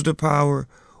abuse the power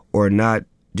or not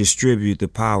distribute the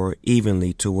power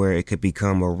evenly to where it could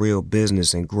become a real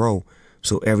business and grow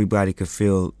so everybody could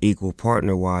feel equal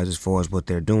partner-wise as far as what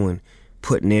they're doing,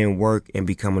 putting in work and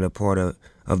becoming a part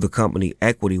of the company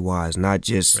equity-wise, not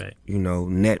just, right.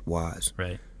 Net-wise.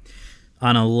 Right.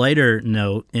 on a lighter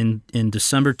note, in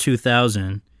December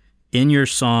 2000, in your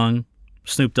song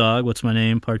Snoop Dogg, What's My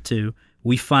Name, Part 2,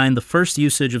 we find the first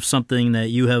usage of something that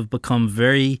you have become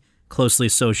very closely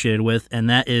associated with, and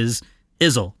that is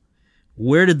Izzle.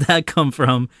 Where did that come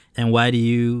from, and why do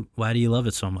you love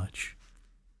it so much?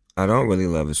 I don't really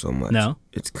love it so much. No?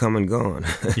 It's come and gone.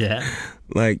 Yeah.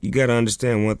 Like, you got to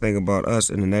understand one thing about us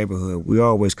in the neighborhood. We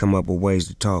always come up with ways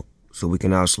to talk so we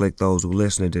can out-slick those who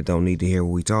listen that don't need to hear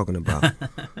what we talking about.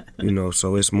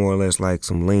 So it's more or less like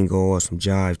some lingo or some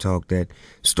jive talk that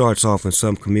starts off in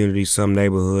some community, some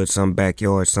neighborhood, some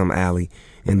backyard, some alley,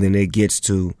 and then it gets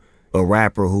to a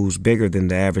rapper who's bigger than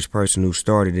the average person who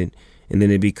started it, and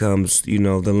then it becomes, the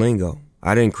lingo.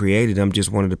 I didn't create it. I'm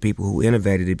just one of the people who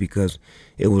innovated it because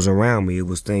it was around me. It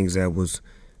was things that was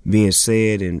being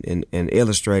said and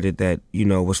illustrated that,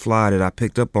 was fly that I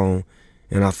picked up on,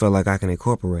 and I felt like I can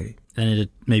incorporate it. And it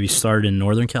maybe started in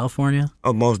Northern California?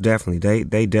 Oh, most definitely.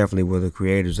 They definitely were the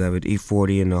creators of it.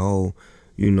 E40 and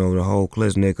the whole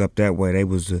Kliznick up that way, they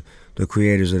was the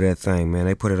creators of that thing, man.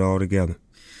 They put it all together.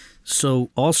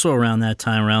 So also around that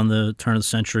time, around the turn of the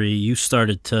century, you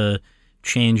started to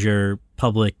change your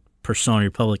public persona,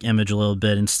 your public image a little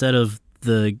bit. Instead of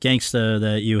the gangsta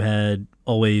that you had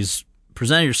always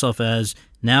presented yourself as,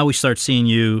 now we start seeing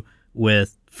you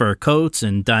with fur coats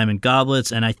and diamond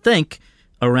goblets, and I think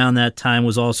around that time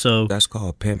was also... That's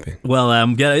called pimping. Well, I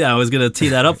was going to tee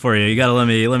that up for you. You got to let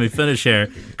me finish here.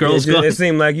 It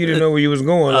seemed like you didn't know where you was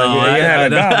going. Like, you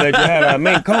had a goblet, you had a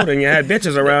mink coat, and you had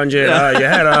bitches around you.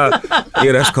 Yeah,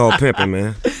 that's called pimping,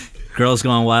 man. Girls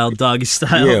Gone Wild, Doggy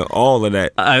Style. Yeah, all of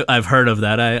that. I've heard of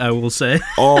that, I will say.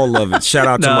 All of it. Shout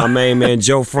out to my main man,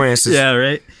 Joe Francis. Yeah,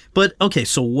 right. But, okay,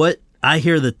 so what... I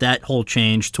hear that whole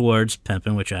change towards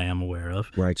pimping, which I am aware of.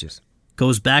 Righteous.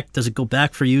 Does it go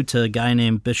back for you to a guy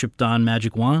named Bishop Don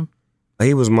Magic Juan?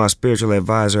 He was my spiritual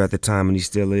advisor at the time, and he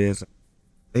still is.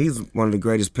 He's one of the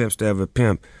greatest pimps to ever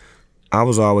pimp. I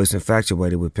was always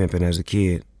infatuated with pimping as a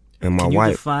kid. And my wife... Can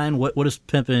you define what is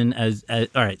pimping as... All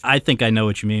right, I think I know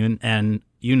what you mean, and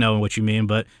you know what you mean,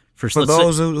 but... For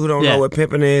those who don't know what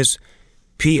pimping is,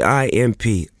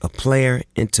 P-I-M-P, a player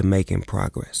into making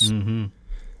progress. Mm-hmm.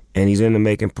 And he's into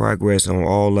making progress on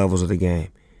all levels of the game.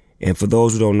 And for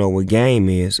those who don't know what game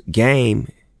is G-A-M-E,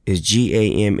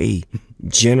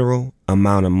 general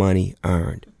amount of money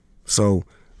earned. So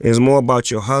it's more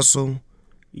about your hustle,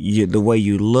 the way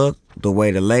you look, the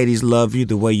way the ladies love you,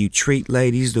 the way you treat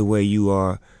ladies, the way you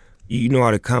are, you know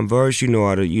how to converse, you know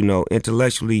how to,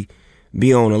 intellectually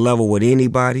be on a level with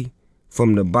anybody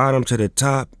from the bottom to the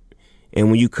top.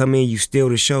 And when you come in, you steal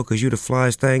the show because you're the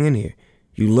flyest thing in here.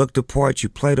 You look the part, you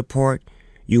play the part,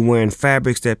 you wearing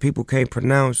fabrics that people can't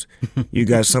pronounce, you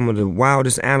got some of the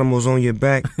wildest animals on your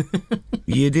back.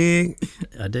 You dig?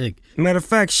 I dig. Matter of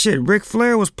fact, Ric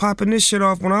Flair was popping this shit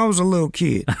off when I was a little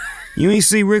kid. You ain't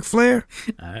see Ric Flair?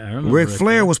 I remember Ric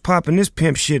Flair was popping this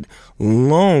pimp shit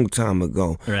long time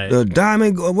ago. Right. The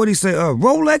diamond, what'd he say,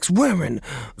 Rolex wearing,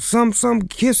 some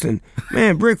kissing.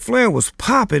 Man, Ric Flair was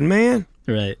popping, man.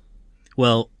 Right.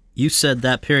 Well, you said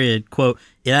that period, quote,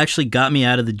 it actually got me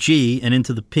out of the G and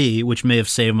into the P, which may have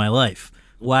saved my life.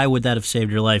 Why would that have saved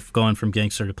your life going from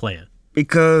gangster to player?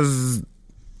 Because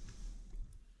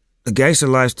the gangster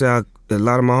lifestyle, a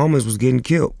lot of my homies was getting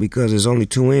killed because there's only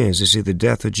two ends. It's either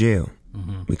death or jail.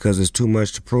 Mm-hmm. Because there's too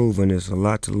much to prove and there's a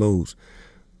lot to lose.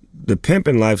 The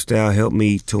pimping lifestyle helped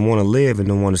me to want to live and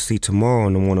to want to see tomorrow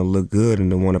and to want to look good and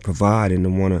to want to provide and to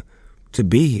want to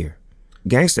be here.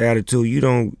 Gangster attitude,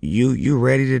 you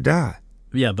ready to die.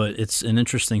 Yeah, but it's an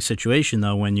interesting situation,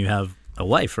 though, when you have a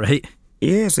wife, right?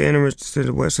 Yeah, it's an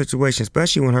interesting situation,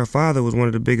 especially when her father was one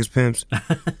of the biggest pimps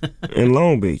in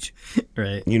Long Beach.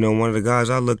 Right. One of the guys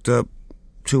I looked up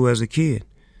to as a kid.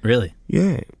 Really?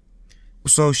 Yeah.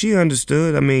 So she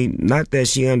understood. I mean, not that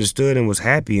she understood and was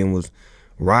happy and was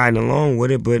riding along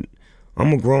with it, but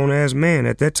I'm a grown-ass man.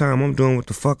 At that time, I'm doing what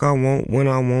the fuck I want, when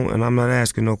I want, and I'm not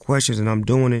asking no questions, and I'm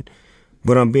doing it.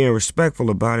 But I'm being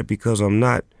respectful about it because I'm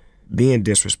not being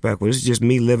disrespectful. This is just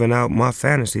me living out my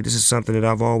fantasy. This is something that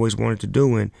I've always wanted to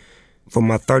do. And for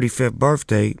my 35th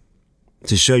birthday,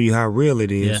 to show you how real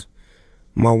it is,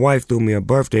 my wife threw me a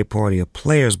birthday party, a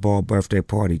players ball birthday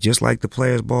party, just like the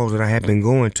players balls that I had been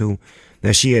going to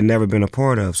that she had never been a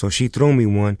part of. So she threw me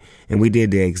one, and we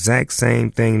did the exact same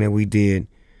thing that we did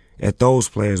at those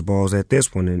players balls at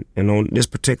this one. And on this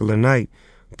particular night,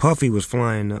 Puffy was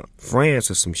flying to France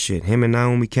or some shit, him and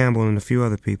Naomi Campbell and a few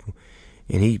other people.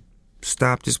 And he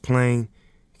stopped his plane,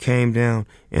 came down,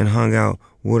 and hung out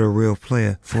with a real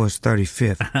player for his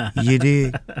 35th. You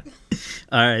did?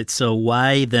 All right, so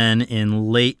why then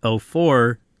in late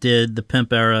 04 did the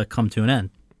pimp era come to an end?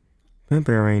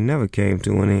 Empire ain't never came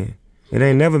to an end. It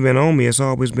ain't never been on me. It's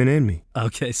always been in me.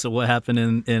 Okay, so what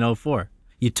happened in 04?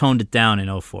 You toned it down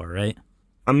in 04, right?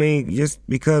 I mean, just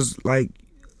because, like,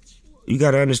 you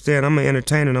got to understand, I'm an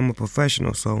entertainer and I'm a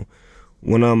professional. So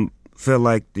when I'm feel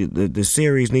like the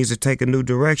series needs to take a new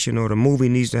direction or the movie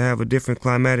needs to have a different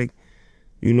climatic,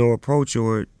 approach,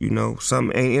 or,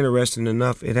 something ain't interesting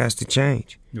enough, it has to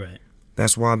change. Right.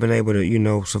 That's why I've been able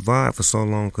to, survive for so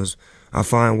long, because I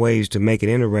find ways to make it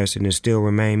interesting and still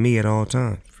remain me at all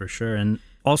times. For sure. And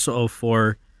also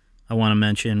 04, I want to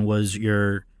mention, was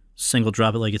your single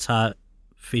Drop It Like It's Hot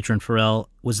featuring Pharrell.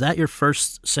 Was that your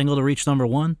first single to reach number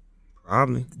one?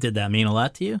 Probably. Did that mean a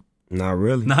lot to you? Not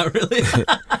really. Not really?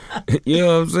 You know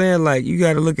what I'm saying? Like, you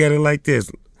got to look at it like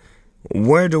this.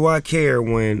 Where do I care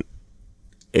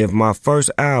if my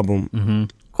first album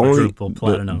Quadruple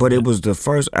platinum. But it was the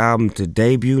first album to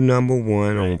debut number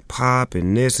one on pop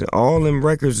and this and all them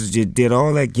records, just did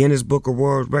all that Guinness Book of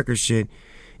World Record shit,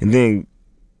 and then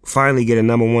finally get a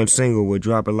number one single with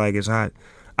Drop It Like It's Hot.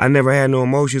 I never had no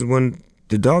emotions when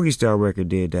the Doggy Style record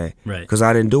did that. Right. Because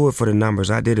I didn't do it for the numbers.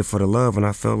 I did it for the love, and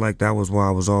I felt like that was why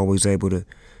I was always able to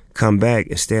come back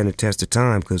and stand the test of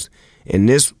time. Because in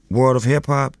this world of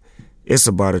hip-hop, it's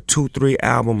about a 2-3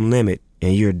 album limit,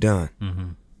 and you're done. Mm-hmm.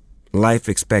 Life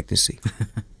expectancy.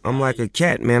 I'm like a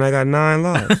cat, man. I got 9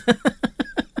 lives.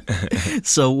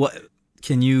 So what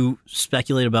can you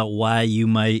speculate about why you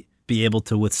might be able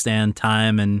to withstand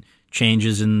time and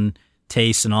changes in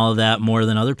taste and all of that more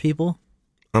than other people?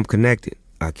 I'm connected.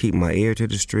 I keep my ear to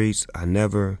the streets. I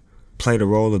never play the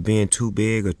role of being too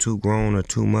big or too grown or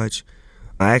too much.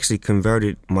 I actually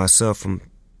converted myself from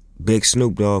Big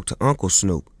Snoop Dogg to Uncle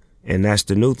Snoop. And that's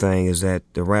the new thing, is that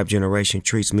the rap generation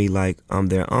treats me like I'm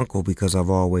their uncle because I've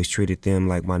always treated them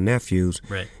like my nephews.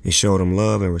 Right. And showed them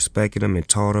love and respected them and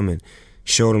taught them and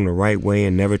showed them the right way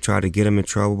and never tried to get them in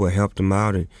trouble but helped them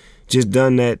out and just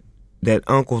done that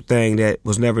uncle thing that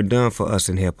was never done for us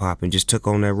in hip-hop and just took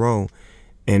on that role.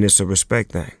 And it's a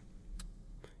respect thing.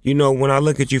 When I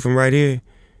look at you from right here,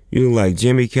 you look like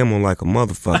Jimmy Kimmel like a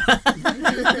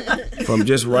motherfucker. From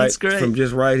just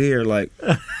right here, like...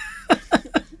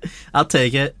 I'll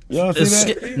take it. Y'all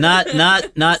see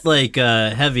that? Not like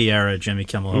heavy era Jimmy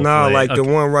Kimmel. Hopefully. No, like the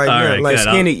one right now, right, like good.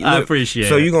 Skinny. I appreciate it.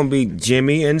 So you're gonna be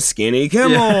Jimmy and Skinny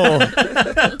Kimmel.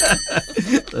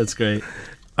 That's great.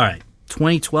 All right,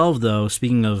 2012 though.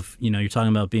 Speaking of, you're talking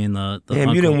about being the Damn,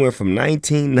 uncle. you done went from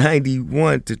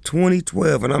 1991 to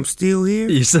 2012, and I'm still here.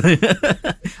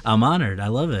 I'm honored. I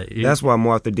love it. That's why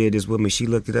Martha did this with me. She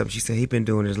looked it up. She said he been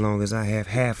doing it as long as I have.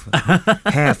 Half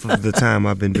of the time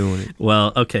I've been doing it.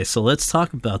 Well, okay, so let's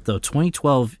talk about though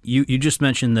 2012. You just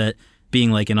mentioned that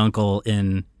being like an uncle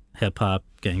in hip hop,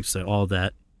 gangsta, all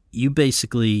that. You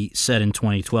basically said in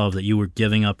 2012 that you were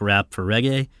giving up rap for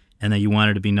reggae and that you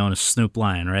wanted to be known as Snoop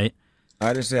Lion, right?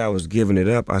 I didn't say I was giving it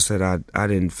up. I said I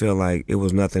didn't feel like it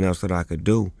was nothing else that I could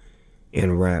do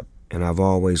in rap, and I've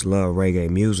always loved reggae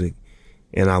music,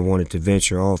 and I wanted to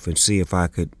venture off and see if I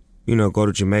could, go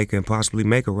to Jamaica and possibly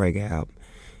make a reggae album.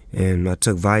 And I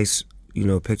took Vice,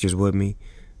 pictures with me.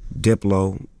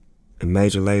 Diplo and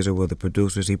Major Lazer were the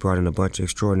producers. He brought in a bunch of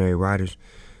extraordinary writers,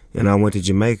 and I went to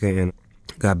Jamaica and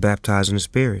got baptized in the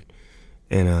Spirit.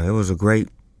 And it was a great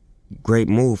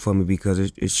move for me because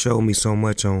it showed me so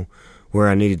much on where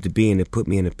I needed to be, and it put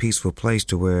me in a peaceful place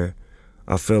to where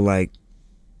I feel like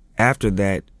after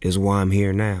that is why I'm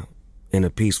here now, in a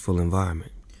peaceful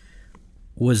environment.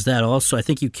 Was that also, I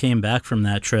think you came back from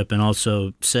that trip and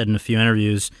also said in a few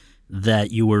interviews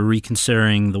that you were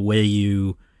reconsidering the way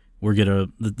you were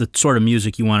the sort of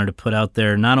music you wanted to put out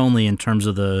there, not only in terms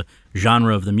of the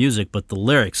genre of the music, but the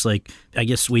lyrics. Like, I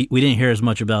guess we didn't hear as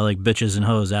much about like bitches and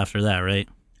hoes after that, right?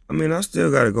 I mean, I still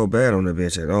got to go bad on the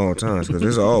bitch at all times because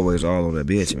there's always all on the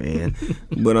bitch, man.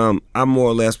 But I more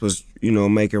or less was,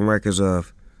 making records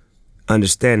of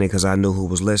understanding because I knew who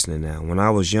was listening now. When I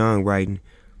was young writing,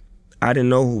 I didn't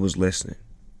know who was listening.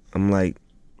 I'm like,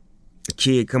 a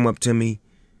kid come up to me,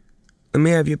 let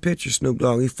me have your picture, Snoop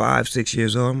Dogg. He's 5, 6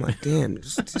 years old. I'm like, damn,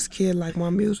 this kid like my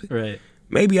music? Right.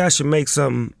 Maybe I should make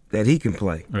something that he can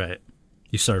play. Right.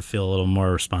 You start to feel a little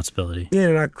more responsibility. Yeah,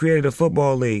 and I created a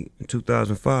football league in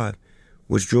 2005,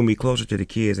 which drew me closer to the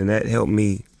kids, and that helped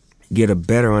me get a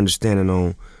better understanding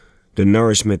on the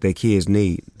nourishment that kids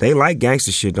need. They like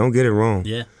gangster shit, don't get it wrong.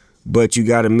 Yeah. But you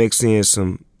got to mix in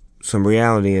some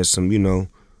reality and some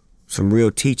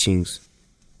real teachings,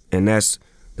 and that's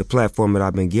the platform that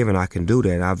I've been given. I can do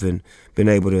that. I've been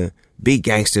able to be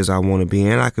gangster as I want to be,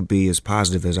 and I could be as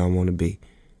positive as I want to be,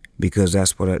 because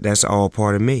that's all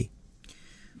part of me.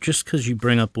 Just because you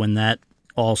bring up when that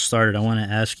all started, I want to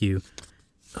ask you,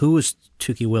 Who was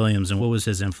Tookie Williams, and what was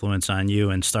his influence on you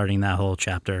in starting that whole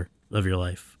chapter of your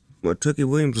life? Well, Tookie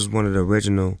Williams was one of the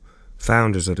original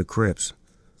founders of the Crips.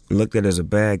 Looked at as a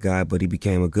bad guy, but he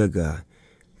became a good guy.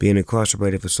 Being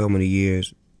incarcerated for so many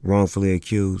years, wrongfully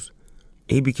accused,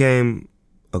 he became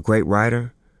a great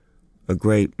writer, a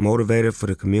great motivator for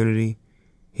the community.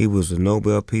 He was a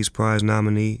Nobel Peace Prize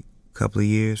nominee a couple of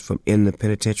years from in the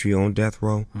penitentiary on death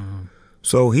row. Mm-hmm.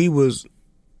 So he was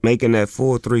making that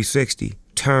full 360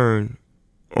 turn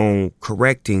on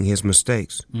correcting his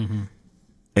mistakes. Mm-hmm.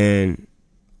 And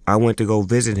I went to go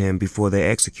visit him before they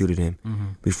executed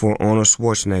him, before Arnold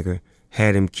Schwarzenegger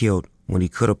had him killed, when he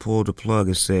could have pulled the plug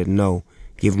and said, no,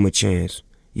 give him a chance.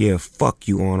 Yeah, fuck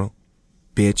you, Arnold,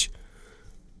 bitch.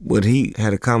 But he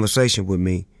had a conversation with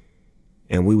me,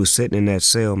 and we was sitting in that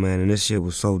cell, man, and this shit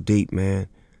was so deep, man.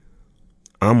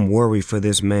 I'm worried for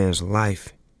this man's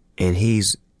life, and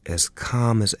he's as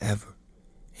calm as ever,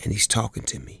 and he's talking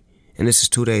to me. And this is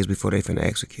 2 days before they finna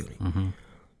execute him. Mm-hmm.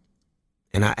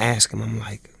 And I asked him, I'm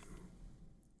like,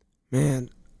 man,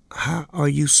 how are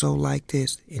you so like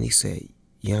this? And he said,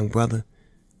 young brother,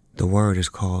 the word is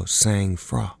called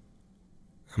sang-froid.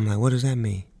 I'm like, what does that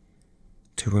mean?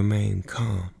 To remain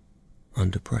calm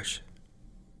under pressure.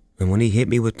 And when he hit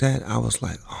me with that, I was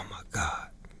like, oh my God.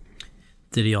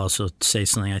 Did he also say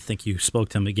something? I think you spoke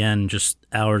to him again just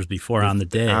hours before on the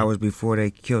day. Hours before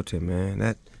they killed him, man.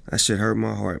 That shit hurt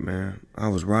my heart, man. I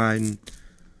was riding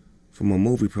from a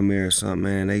movie premiere or something,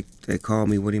 man. They called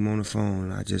me with him on the phone,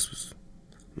 and I just was,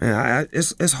 man,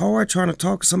 it's hard trying to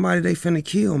talk to somebody they finna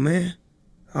kill, man.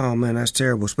 Oh, man, that's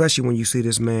terrible, especially when you see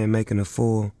this man making a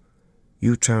full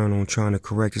U-turn on trying to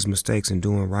correct his mistakes and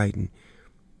doing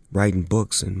writing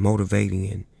books and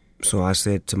motivating. And so I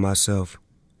said to myself,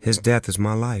 his death is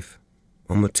my life.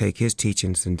 I'm going to take his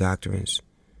teachings and doctrines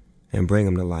and bring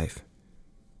them to life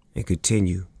and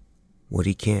continue what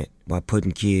he can't by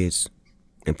putting kids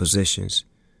in positions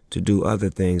to do other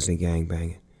things than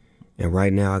gangbanging. And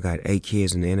right now I got 8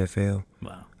 kids in the NFL.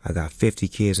 Wow. I got 50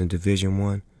 kids in Division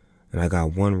I, and I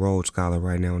got 1 Rhodes Scholar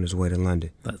right now on his way to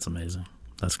London. That's amazing.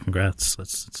 That's congrats.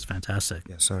 That's fantastic.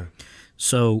 Yes, sir.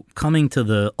 So coming to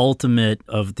the ultimate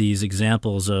of these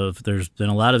examples of, there's been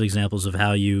a lot of examples of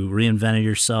how you reinvented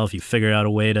yourself, you figured out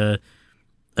a way to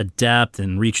adapt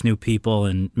and reach new people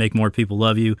and make more people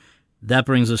love you. That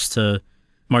brings us to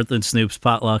Martha and Snoop's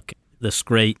Potluck, this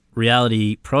great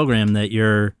reality program that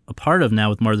you're a part of now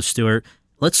with Martha Stewart.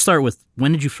 Let's start with,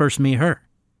 when did you first meet her?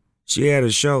 She had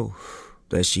a show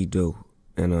that she do,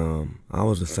 and I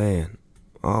was a fan.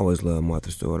 I always loved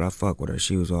Martha Stewart. I fuck with her.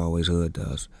 She was always hood to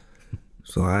us.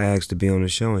 So I asked to be on the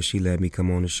show, and she let me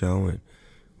come on the show, and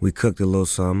we cooked a little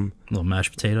something. Little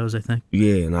mashed potatoes, I think.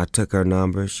 Yeah, and I took her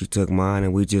number, she took mine,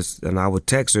 and I would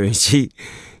text her, and she'd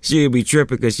be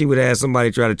tripping because she would have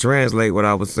somebody try to translate what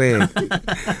I was saying.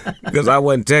 Because I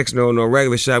wasn't texting her on no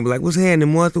regular shot. I'd be like, what's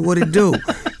happening, Martha? What it do? You know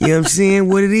what I'm saying?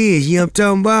 What it is? You know what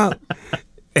I'm talking about?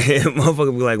 And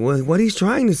motherfucker be like, well, what he's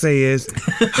trying to say is,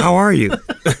 how are you?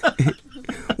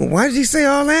 Well, why did he say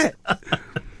all that?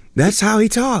 That's how he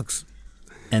talks.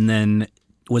 And then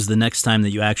was the next time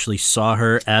that you actually saw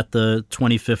her at the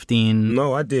 2015?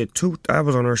 No, I did 2. I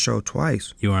was on her show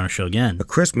twice. You were on her show again? A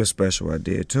Christmas special I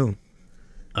did, too.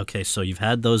 Okay, so you've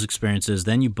had those experiences.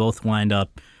 Then you both wind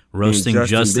up roasting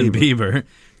Justin Bieber.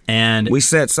 And we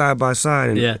sat side by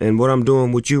side, and what I'm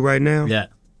doing with you right now?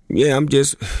 Yeah, I'm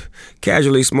just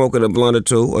casually smoking a blunt or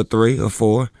 2 or 3 or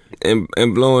 4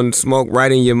 and blowing smoke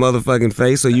right in your motherfucking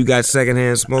face, so you got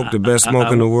secondhand smoke, the best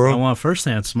smoke in the world. I want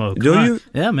firsthand smoke. Do you?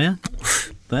 Yeah, man.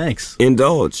 Thanks.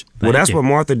 Indulge. Well, that's you. what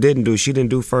Martha didn't do. She didn't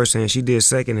do firsthand. She did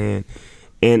secondhand.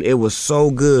 And it was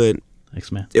so good.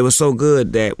 Thanks, man. It was so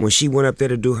good that when she went up there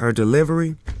to do her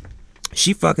delivery,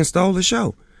 she fucking stole the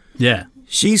show. Yeah.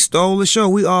 She stole the show.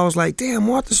 We all was like, damn,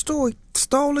 Martha Stewart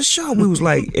stole the show. We was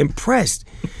like impressed.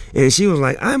 And she was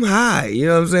like, I'm high. You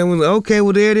know what I'm saying? We was like, okay,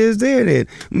 well, there it is there then.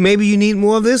 Maybe you need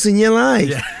more of this in your life.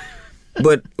 Yeah.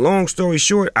 But long story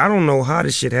short, I don't know how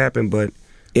this shit happened, but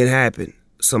it happened.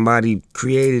 Somebody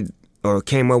created or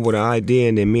came up with an idea,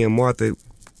 and then me and Martha,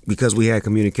 because we had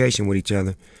communication with each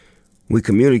other, we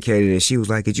communicated, and she was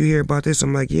like, did you hear about this?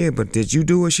 I'm like, yeah, but did you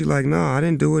do it? She like, no, I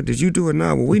didn't do it. Did you do it?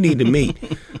 No, well, we need to meet.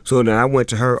 So then I went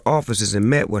to her offices and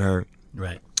met with her.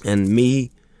 Right. And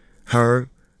me, her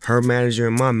manager,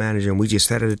 and my manager, and we just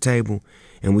sat at a table,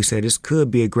 and we said, this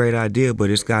could be a great idea, but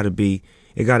it got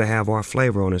to have our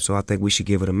flavor on it, so I think we should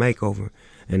give it a makeover.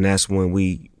 And that's when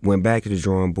we went back to the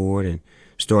drawing board and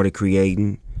started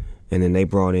creating, and then they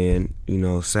brought in,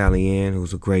 Sally Ann,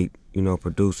 who's a great,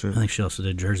 producer. I think she also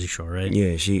did Jersey Shore, right?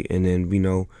 Yeah, and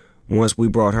then, once we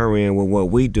brought her in with what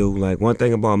we do, like one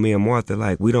thing about me and Martha,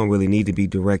 like we don't really need to be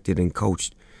directed and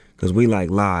coached because we like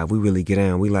live. We really get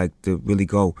down. We like to really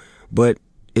go. But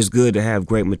it's good to have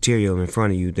great material in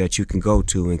front of you that you can go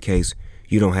to in case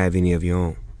you don't have any of your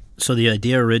own. So the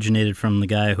idea originated from the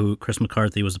guy who, Chris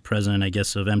McCarthy, was the president, I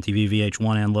guess, of MTV,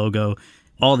 VH1, and Logo.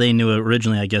 All they knew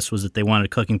originally, I guess, was that they wanted a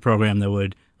cooking program that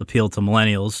would appeal to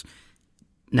millennials.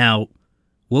 Now,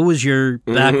 what was your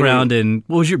background in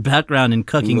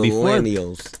cooking before?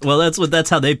 Millennials. Well, that's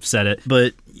how they said it.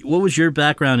 But what was your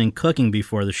background in cooking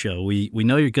before the show? We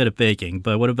know you're good at baking,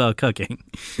 but what about cooking?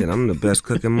 Shit, I'm the best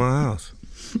cook in my house.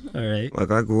 All right.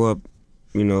 Like I grew up,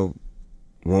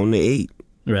 wanting to eat.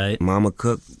 Right. Mama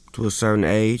cooked to a certain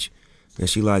age, and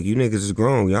she like, you niggas is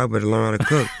grown, y'all better learn how to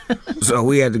cook. So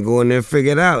we had to go in there and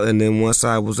figure it out. And then once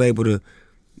I was able to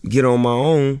get on my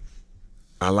own,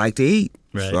 I like to eat.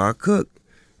 Right. So I cooked.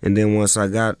 And then once I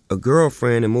got a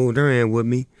girlfriend and moved her in with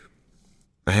me,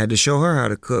 I had to show her how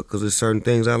to cook because there's certain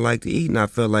things I like to eat, and I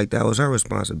felt like that was her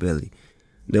responsibility.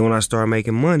 Then when I started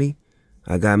making money,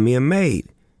 I got me a maid,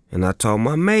 and I taught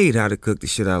my maid how to cook the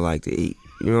shit I like to eat.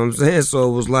 You know what I'm saying?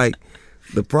 So it was like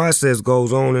the process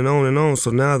goes on and on and on.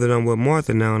 So now that I'm with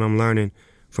Martha now and I'm learning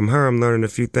from her, I'm learning a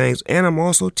few things, and I'm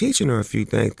also teaching her a few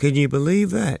things. Can you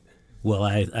believe that? Well,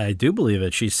 I do believe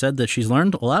it. She said that she's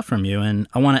learned a lot from you. And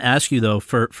I want to ask you, though,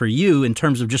 for you, in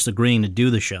terms of just agreeing to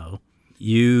do the show,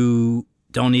 you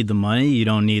don't need the money, you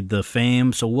don't need the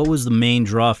fame. So what was the main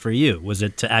draw for you? Was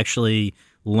it to actually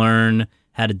learn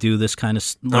how to do this kind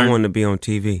of I wanted to be on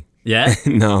TV. Yeah?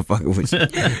 No, I'm fucking with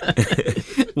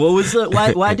you. What was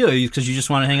why do it? Because you just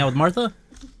want to hang out with Martha?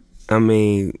 I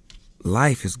mean,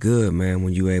 life is good, man,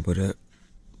 when you're able to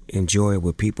enjoy it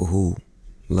with people who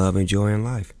love enjoying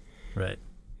life. Right.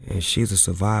 And she's a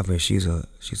survivor. She's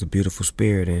a beautiful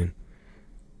spirit, and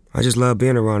I just love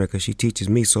being around her because she teaches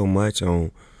me so much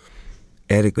on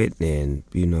etiquette and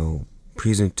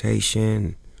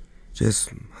presentation, just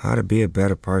how to be a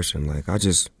better person. Like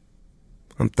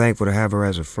I'm thankful to have her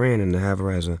as a friend and to have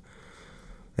her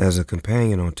as a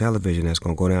companion on television that's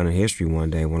gonna go down in history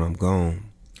one day when I'm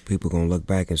gone. People gonna look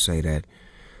back and say that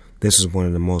this is one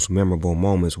of the most memorable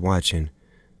moments watching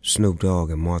Snoop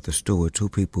Dogg and Martha Stewart, two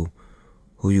people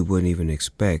who you wouldn't even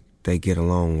expect. They get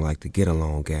along like the Get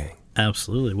Along gang.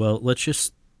 Absolutely. Well, let's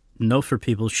just know for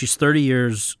people, she's 30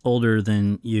 years older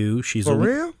than you. She's For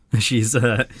real? She's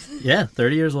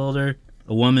 30 years older,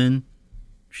 a woman.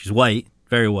 She's white,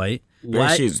 very white.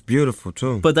 And she's beautiful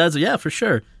too. But that's for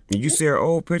sure. You see her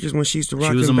old pictures when she used to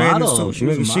rock She was them a bathing model.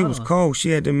 suits. She Was cold. She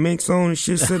had the minks on and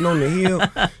shit sitting on the hill.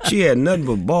 She had nothing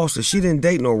but bosses. She didn't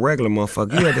date no regular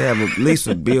motherfucker. You had to have at least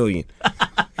 $1 billion.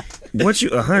 What, you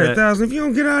 100,000? If you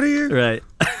don't get out of here, Right.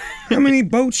 How many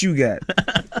boats you got?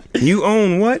 You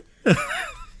own what? All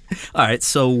right.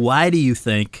 So why do you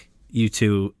think you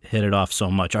two hit it off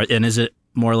so much? And is it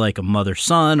more like a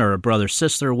mother-son or a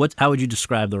brother-sister? How would you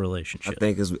describe the relationship? I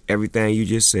think it's everything you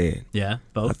just said. Yeah,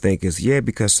 both? I think it's,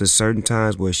 because there's certain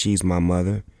times where she's my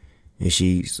mother and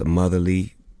she's a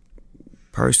motherly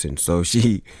person. So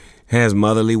she has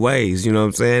motherly ways, you know what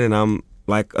I'm saying? And I'm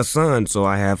like a son, so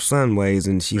I have son ways,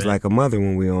 and she's like a mother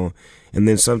when we on. And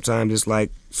then sometimes it's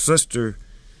like sister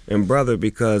and brother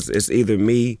because it's either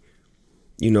me,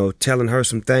 telling her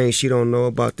some things she don't know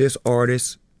about this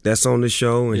artist that's on the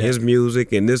show and his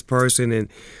music and this person, and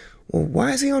well,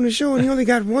 why is he on the show and he only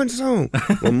got one song?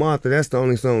 Well, Martha, that's the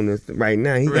only song that's right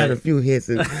now. He got a few hits.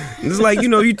 And it's like,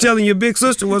 you telling your big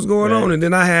sister what's going on, and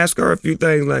then I ask her a few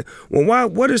things like, well,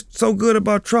 what is so good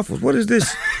about truffles? What is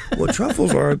this? Well,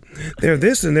 truffles they're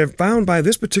this, and they're found by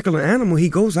this particular animal. He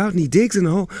goes out and he digs in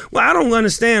the hole. Well, I don't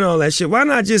understand all that shit. Why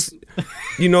not just,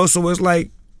 so it's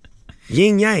like,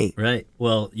 yin yang. Right.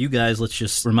 Well, you guys, let's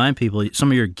just remind people,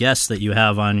 some of your guests that you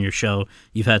have on your show.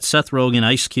 You've had Seth Rogen,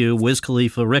 Ice Cube, Wiz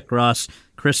Khalifa, Rick Ross,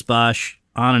 Chris Bosh,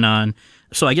 on and on.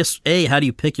 So I guess, A, how do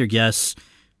you pick your guests?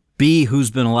 B,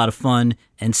 who's been a lot of fun?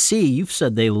 And C, you've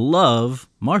said they love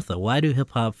Martha. Why do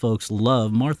hip-hop folks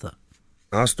love Martha?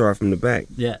 I'll start from the back.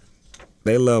 Yeah.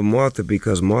 They love Martha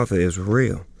because Martha is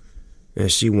real. And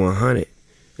she 100.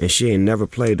 And she ain't never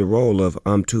played the role of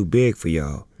I'm too big for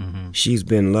y'all. Mm-hmm. She's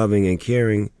been loving and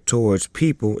caring towards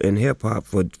people in hip-hop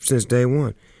since day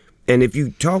one. And if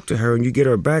you talk to her and you get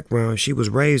her background, she was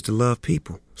raised to love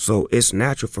people. So it's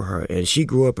natural for her. And she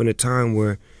grew up in a time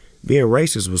where being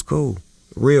racist was cool,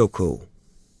 real cool.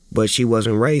 But she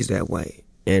wasn't raised that way.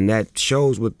 And that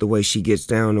shows with the way she gets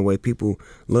down, the way people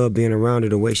love being around her,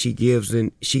 the way she gives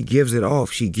it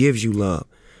off. She gives you love.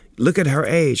 Look at her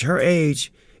age. Her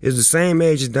age is the same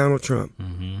age as Donald Trump.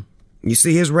 Mm-hmm. You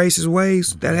see his racist ways?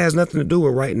 Mm-hmm. That has nothing to do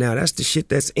with right now. That's the shit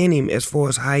that's in him as far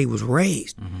as how he was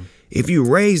raised. Mm-hmm. If you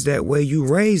raised that way, you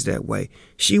raised that way.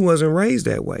 She wasn't raised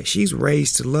that way. She's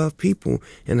raised to love people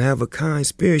and have a kind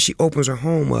spirit. She opens her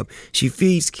home up. She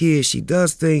feeds kids. She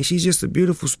does things. She's just a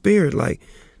beautiful spirit. Like,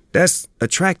 that's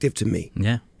attractive to me.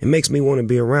 Yeah. It makes me want to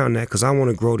be around that because I want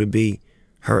to grow to be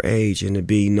her age and to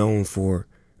be known for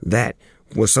that.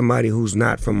 With somebody who's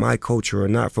not from my culture or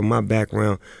not from my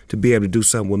background, to be able to do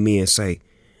something with me and say,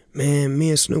 man, me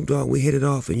and Snoop Dogg, we hit it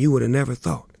off and you would have never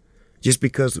thought. Just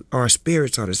because our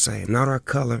spirits are the same, not our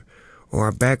color or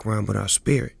our background, but our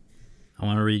spirit. I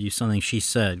want to read you something she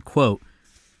said. Quote,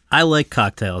 I like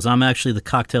cocktails. I'm actually the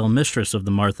cocktail mistress of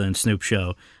the Martha and Snoop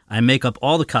show. I make up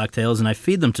all the cocktails and I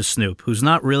feed them to Snoop, who's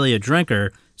not really a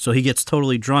drinker, so he gets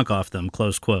totally drunk off them,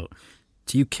 close quote.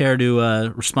 Do you care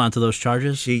to respond to those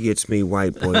charges? She gets me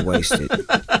white boy wasted.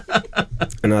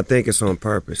 And I think it's on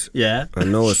purpose. Yeah? I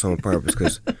know it's on purpose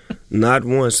because not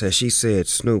once has she said,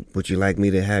 Snoop, would you like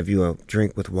me to have you a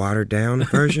drink with watered down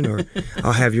version, or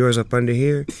I'll have yours up under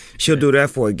here? She'll do that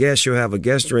for a guest. She'll have a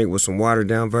guest drink with some watered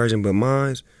down version, but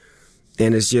mine's,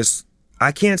 and it's just,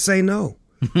 I can't say no.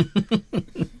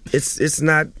 It's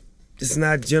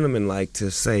not gentlemanlike to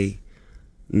say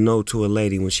no to a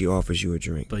lady when she offers you a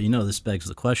drink. But this begs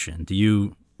the question. Do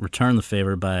you return the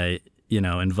favor by,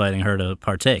 inviting her to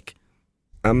partake?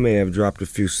 I may have dropped a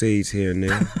few seeds here and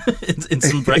there. in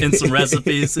some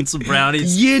recipes, in some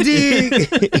brownies. You dig?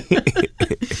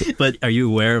 But are you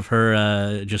aware of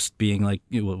her just being like,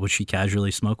 would she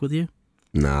casually smoke with you?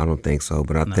 No, I don't think so.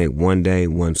 But I think one day,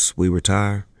 once we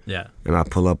retire, and I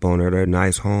pull up on her at her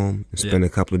nice home and spend a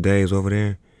couple of days over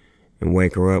there and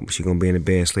wake her up, she's going to be in the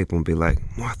bed sleeping and be like,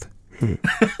 Martha,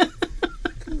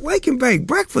 wake and bake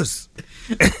breakfast.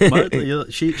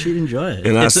 Martha, she'd enjoy it.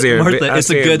 And I see her, Martha, it's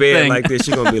a good thing. Like this,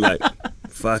 she's going to be like,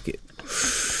 fuck it.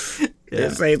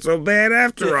 This ain't so bad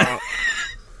after all.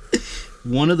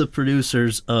 One of the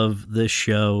producers of this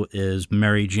show is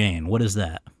Mary Jane. What is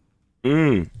that?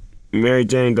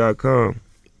 MaryJane.com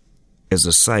is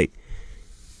a site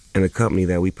and a company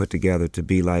that we put together to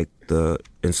be like the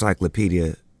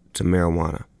encyclopedia to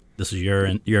marijuana. This is your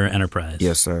enterprise.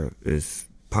 Yes, sir. It's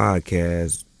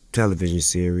podcasts, television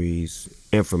series,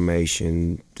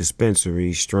 information,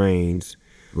 dispensaries, strains,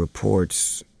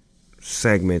 reports,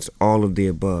 segments, all of the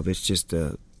above. It's just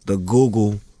the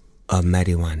Google of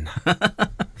marijuana.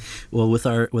 Well, with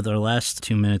our last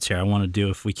 2 minutes here, I want to do,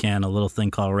 if we can, a little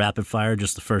thing called rapid fire,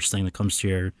 just the first thing that comes to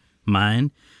your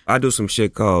mind. I do some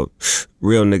shit called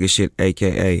real nigga shit,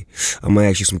 a.k.a. I'm going to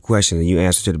ask you some questions and you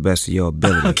answer to the best of your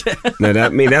ability. Okay. Now,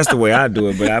 that's the way I do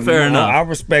it, but Fair enough. I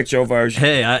respect your version.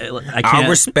 Hey, I can't. I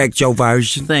respect your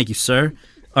version. Thank you, sir.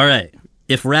 All right.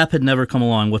 If rap had never come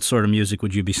along, what sort of music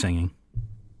would you be singing?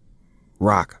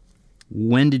 Rock.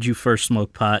 When did you first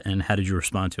smoke pot and how did you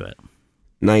respond to it?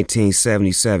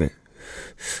 1977.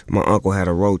 My uncle had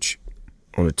a roach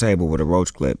on the table with a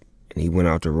roach clip, and he went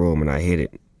out the room and I hit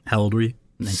it. How old were you?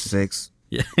 6.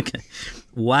 Yeah, okay.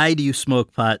 Why do you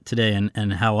smoke pot today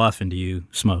and how often do you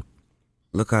smoke?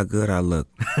 Look how good I look.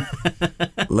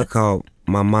 Look how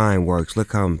my mind works.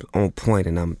 Look how I'm on point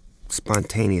and I'm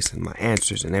spontaneous and my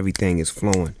answers and everything is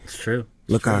flowing. It's true.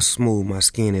 Look how smooth my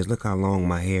skin is. Look how long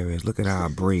my hair is. Look at how I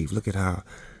breathe. Look at how...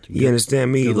 You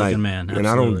understand me? Good-looking like, man. And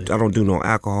I don't do no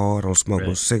alcohol. I don't smoke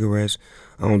no cigarettes.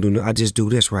 I just do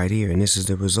this right here, and this is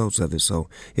the results of it. So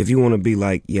if you want to be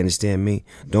like, you understand me?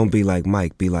 Don't be like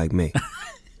Mike. Be like me.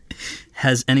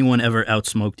 Has anyone ever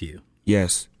outsmoked you?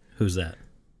 Yes. Who's that?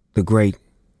 The great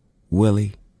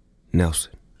Willie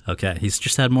Nelson. Okay, he's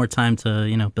just had more time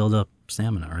to build up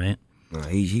stamina, right?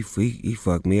 He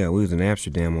fucked me up. We was in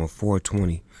Amsterdam on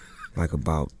 420, like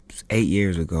about 8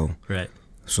 years ago. Right.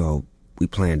 So we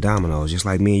playing dominoes, just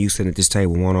like me and you sitting at this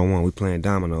table one-on-one. We playing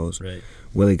dominoes. Right.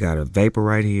 Willie got a vapor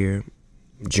right here,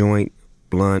 joint,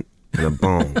 blunt, and a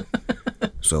bone.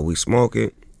 So we smoke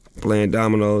it, playing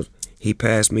dominoes. He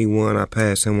passed me one, I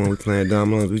passed him one. We playing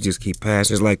dominoes. We just keep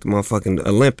passing. It's like the motherfucking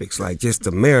Olympics, like just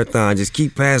a marathon. Just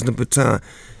keep passing the baton.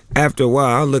 After a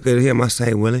while, I look at him. I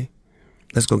say, Willie,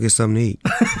 let's go get something to eat.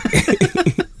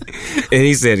 And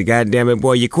he said, God damn it,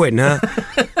 boy, you quitting, huh?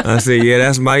 I said, yeah,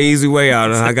 that's my easy way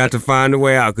out. I got to find a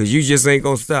way out because you just ain't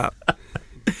going to stop.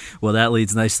 Well, that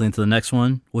leads nicely into the next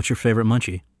one. What's your favorite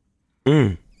munchie?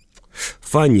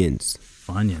 Funyuns.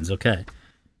 Funyuns, okay.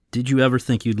 Did you ever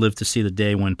think you'd live to see the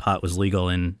day when pot was legal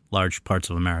in large parts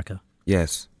of America?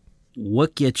 Yes.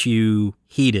 What gets you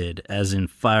heated, as in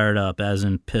fired up, as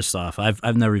in pissed off?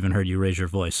 I've never even heard you raise your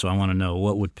voice, so I want to know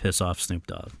what would piss off Snoop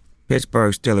Dogg.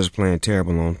 Pittsburgh Steelers playing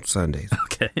terrible on Sundays.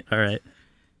 Okay, all right.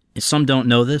 Some don't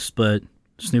know this, but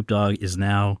Snoop Dogg is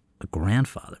now a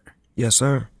grandfather. Yes,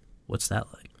 sir. What's that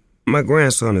like? My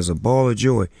grandson is a ball of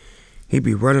joy. He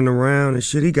be running around and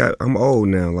shit. I'm old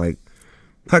now. Like,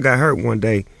 I got hurt one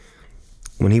day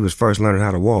when he was first learning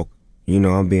how to walk. You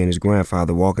know, I'm being his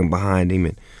grandfather, walking behind him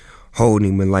and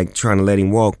holding him and like trying to let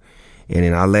him walk. And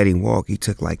then I let him walk. He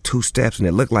took like 2 steps and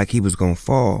it looked like he was gonna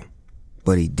fall,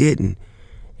 but he didn't.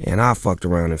 And I fucked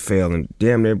around and fell and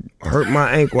damn near hurt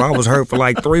my ankle. I was hurt for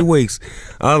like 3 weeks.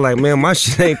 I was like, man, my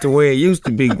shit ain't the way it used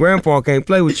to be. Grandpa can't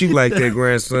play with you like that,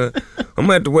 grandson. I'm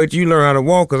gonna have to wait till you learn how to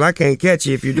walk because I can't catch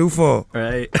you if you do fall.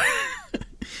 Right.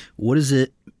 What does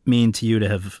it mean to you to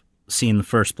have seen the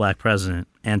first black president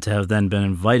and to have then been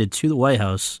invited to the White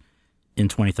House in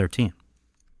 2013?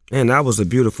 And that was a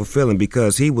beautiful feeling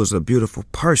because he was a beautiful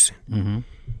person. Mm-hmm.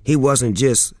 He wasn't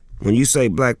just, when you say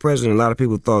black president, a lot of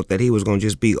people thought that he was going to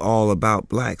just be all about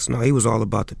blacks. No, he was all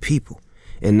about the people.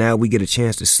 And now we get a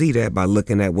chance to see that by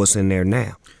looking at what's in there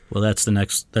now. Well, that's the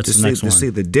next one. To see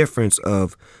the difference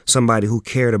of somebody who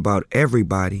cared about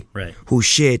everybody, right, who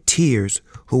shed tears,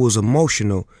 who was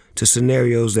emotional to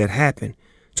scenarios that happened.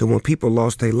 So when people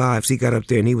lost their lives, he got up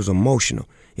there and he was emotional.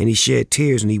 And he shed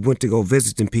tears and he went to go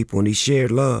visit them people and he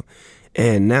shared love.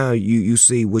 And now you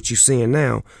see what you're seeing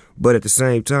now. But at the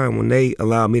same time, when they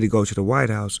allowed me to go to the White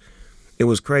House, it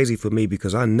was crazy for me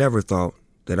because I never thought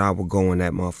that I would go in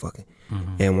that motherfucker.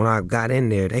 Mm-hmm. And when I got in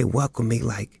there, they welcomed me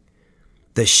like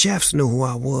the chefs knew who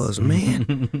I was,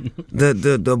 man.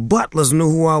 the butlers knew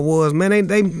who I was, man.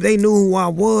 They knew who I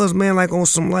was, man, like on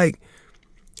some like,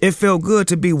 it felt good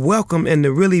to be welcome and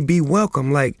to really be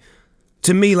welcome. Like,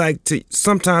 to me, like,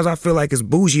 sometimes I feel like it's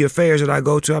bougie affairs that I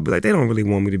go to. I'll be like, they don't really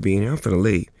want me to be in here. I'm finna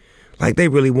leave. Like, they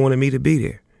really wanted me to be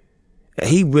there.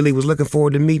 He really was looking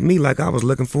forward to meeting me like I was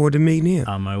looking forward to meeting him.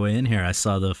 On my way in here, I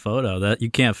saw the photo. That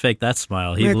you can't fake that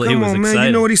smile. He was excited. Man.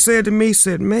 You know what he said to me? He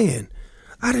said, man,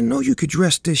 I didn't know you could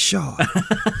dress this sharp.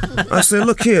 I said,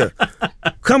 look here,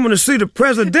 coming to see the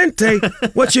Presidente,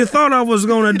 what you thought I was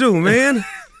going to do, man?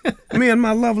 Me and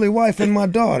my lovely wife and my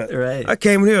daughter. Right. I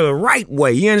came here the right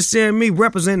way. You understand me?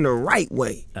 Representing the right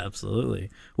way.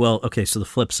 Absolutely. Well, okay, so the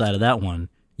flip side of that one,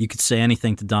 you could say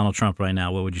anything to Donald Trump right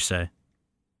now. What would you say?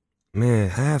 Man,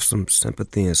 have some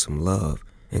sympathy and some love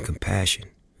and compassion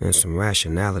and some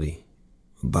rationality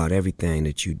about everything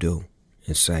that you do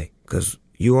and say. Because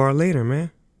you are a leader, man.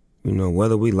 You know,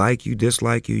 whether we like you,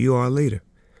 dislike you, you are a leader.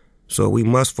 So we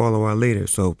must follow our leader.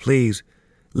 So please,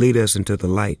 lead us into the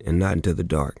light and not into the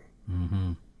dark.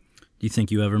 Mm-hmm. Do you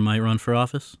think you ever might run for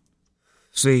office?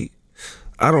 See,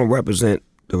 I don't represent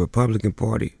the Republican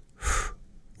Party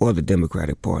or the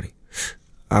Democratic Party.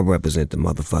 I represent the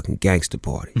motherfucking gangster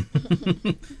party.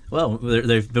 Well,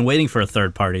 they've been waiting for a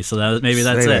third party, so maybe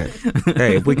that's it.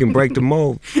 Hey, if we can break the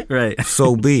mold, right,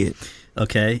 so be it.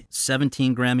 Okay,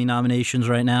 17 Grammy nominations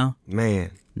right now.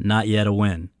 Man. Not yet a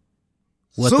win.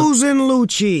 Susan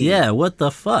Lucci. Yeah, what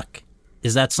the fuck?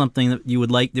 Is that something that you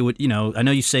would like? You know, I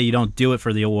know you say you don't do it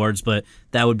for the awards, but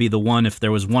that would be the one. If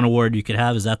there was one award you could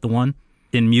have, is that the one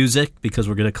in music? Because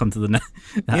we're gonna come to the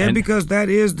yeah, because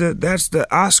that's the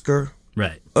Oscar,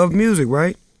 right, of music,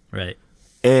 right? Right.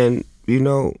 And you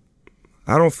know,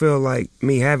 I don't feel like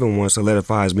me having one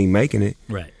solidifies me making it,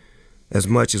 right, as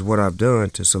much as what I've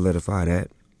done to solidify that.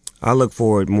 I look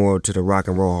forward more to the Rock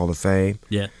and Roll Hall of Fame,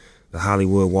 yeah, the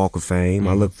Hollywood Walk of Fame.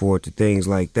 I look forward to things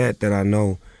like that I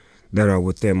know that are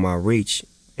within my reach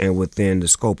and within the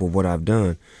scope of what I've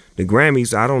done. The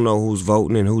Grammys, I don't know who's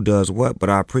voting and who does what, but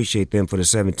I appreciate them for the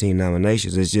 17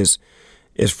 nominations.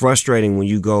 It's frustrating when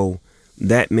you go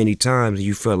that many times and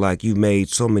you feel like you made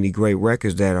so many great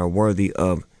records that are worthy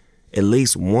of at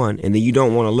least one, and then you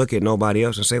don't want to look at nobody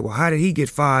else and say, well, how did he get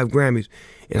 5 Grammys?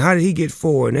 And how did he get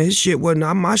 4? And his shit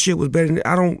wasn't, my shit was better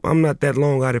than, I'm not that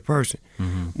long-eyed person.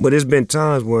 Mm-hmm. But it's been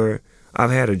times where I've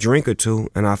had a drink or two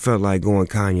and I felt like going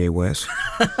Kanye West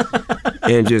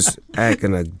and just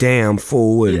acting a damn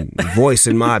fool and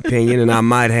voicing my opinion, and I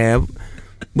might have.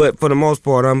 But for the most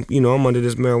part, I'm under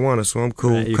this marijuana, so I'm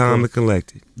cool, right, calm, and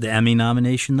collected. The Emmy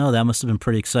nomination, though, that must have been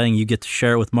pretty exciting. You get to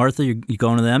share it with Martha. You're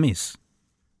going to the Emmys.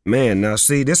 Man, now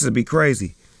see, this would be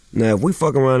crazy. Now, if we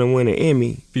fuck around and win an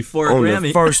Emmy before on Grammy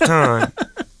the first time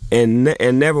and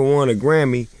never won a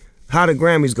Grammy, how the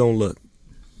Grammys gonna look?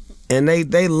 And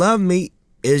they love me.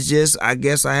 It's just, I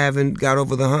guess I haven't got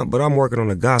over the hump. But I'm working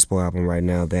on a gospel album right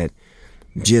now that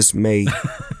just may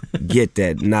get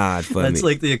that nod for me. That's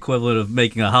like the equivalent of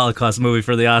making a Holocaust movie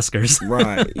for the Oscars.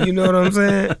 Right. You know what I'm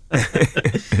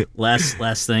saying?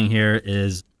 Last thing here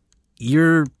is,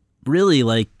 you're really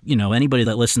like, anybody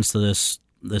that listens to this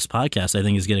podcast, I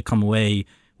think, is going to come away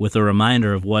with a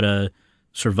reminder of what a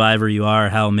survivor you are,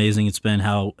 how amazing it's been,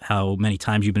 how many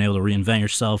times you've been able to reinvent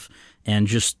yourself, and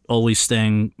just always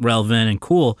staying relevant and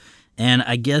cool. And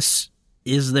I guess,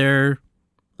 is there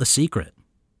a secret?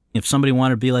 If somebody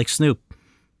wanted to be like Snoop,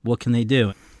 what can they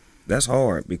do? That's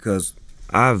hard because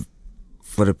I've,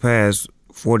 for the past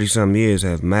 40-some years,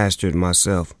 have mastered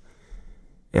myself.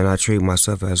 And I treat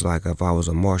myself as like if I was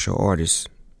a martial artist.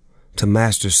 To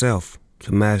master self,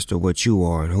 to master what you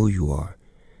are and who you are.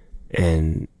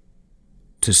 And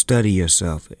to study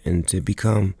yourself and to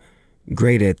become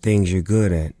great at things you're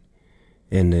good at.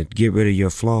 And to get rid of your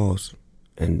flaws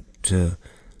and to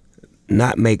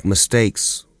not make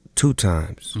mistakes 2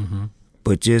 times. Mm-hmm.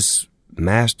 But just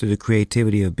master the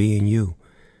creativity of being you.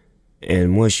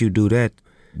 And once you do that,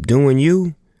 doing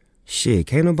you, shit,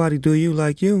 can't nobody do you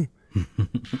like you.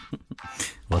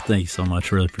 Well, thank you so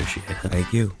much. Really appreciate it.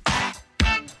 Thank you.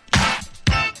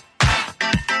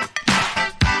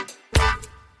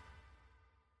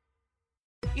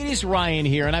 It is Ryan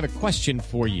here, and I have a question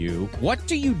for you. What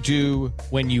do you do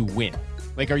when you win?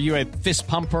 Like, are you a fist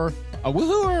pumper, a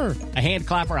woohooer, a hand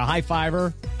clapper, a high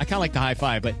fiver? I kind of like the high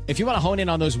five, but if you want to hone in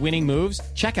on those winning moves,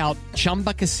 check out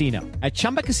Chumba Casino. At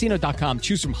ChumbaCasino.com,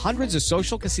 choose from hundreds of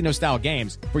social casino-style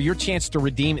games for your chance to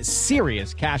redeem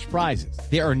serious cash prizes.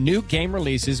 There are new game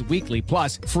releases weekly,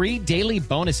 plus free daily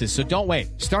bonuses, so don't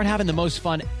wait. Start having the most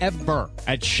fun ever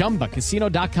at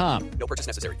ChumbaCasino.com. No purchase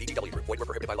necessary. VGW Group. Void where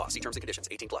prohibited by law. See terms and conditions.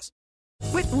 18+.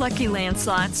 With Lucky Land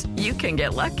Slots, you can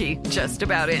get lucky just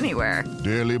about anywhere.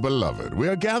 Dearly beloved, we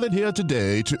are gathered here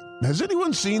today to... Has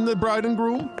anyone seen the bride and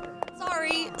groom?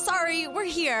 Sorry, we're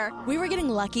here. We were getting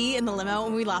lucky in the limo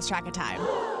and we lost track of time.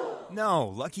 No,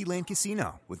 Lucky Land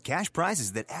Casino, with cash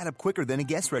prizes that add up quicker than a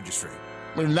guest registry.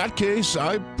 In that case,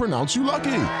 I pronounce you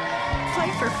lucky.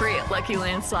 Play for free at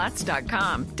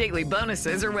LuckyLandSlots.com. Daily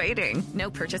bonuses are waiting. No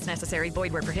purchase necessary.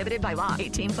 Void where prohibited by law.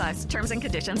 18+. Terms and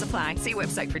conditions apply. See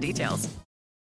website for details.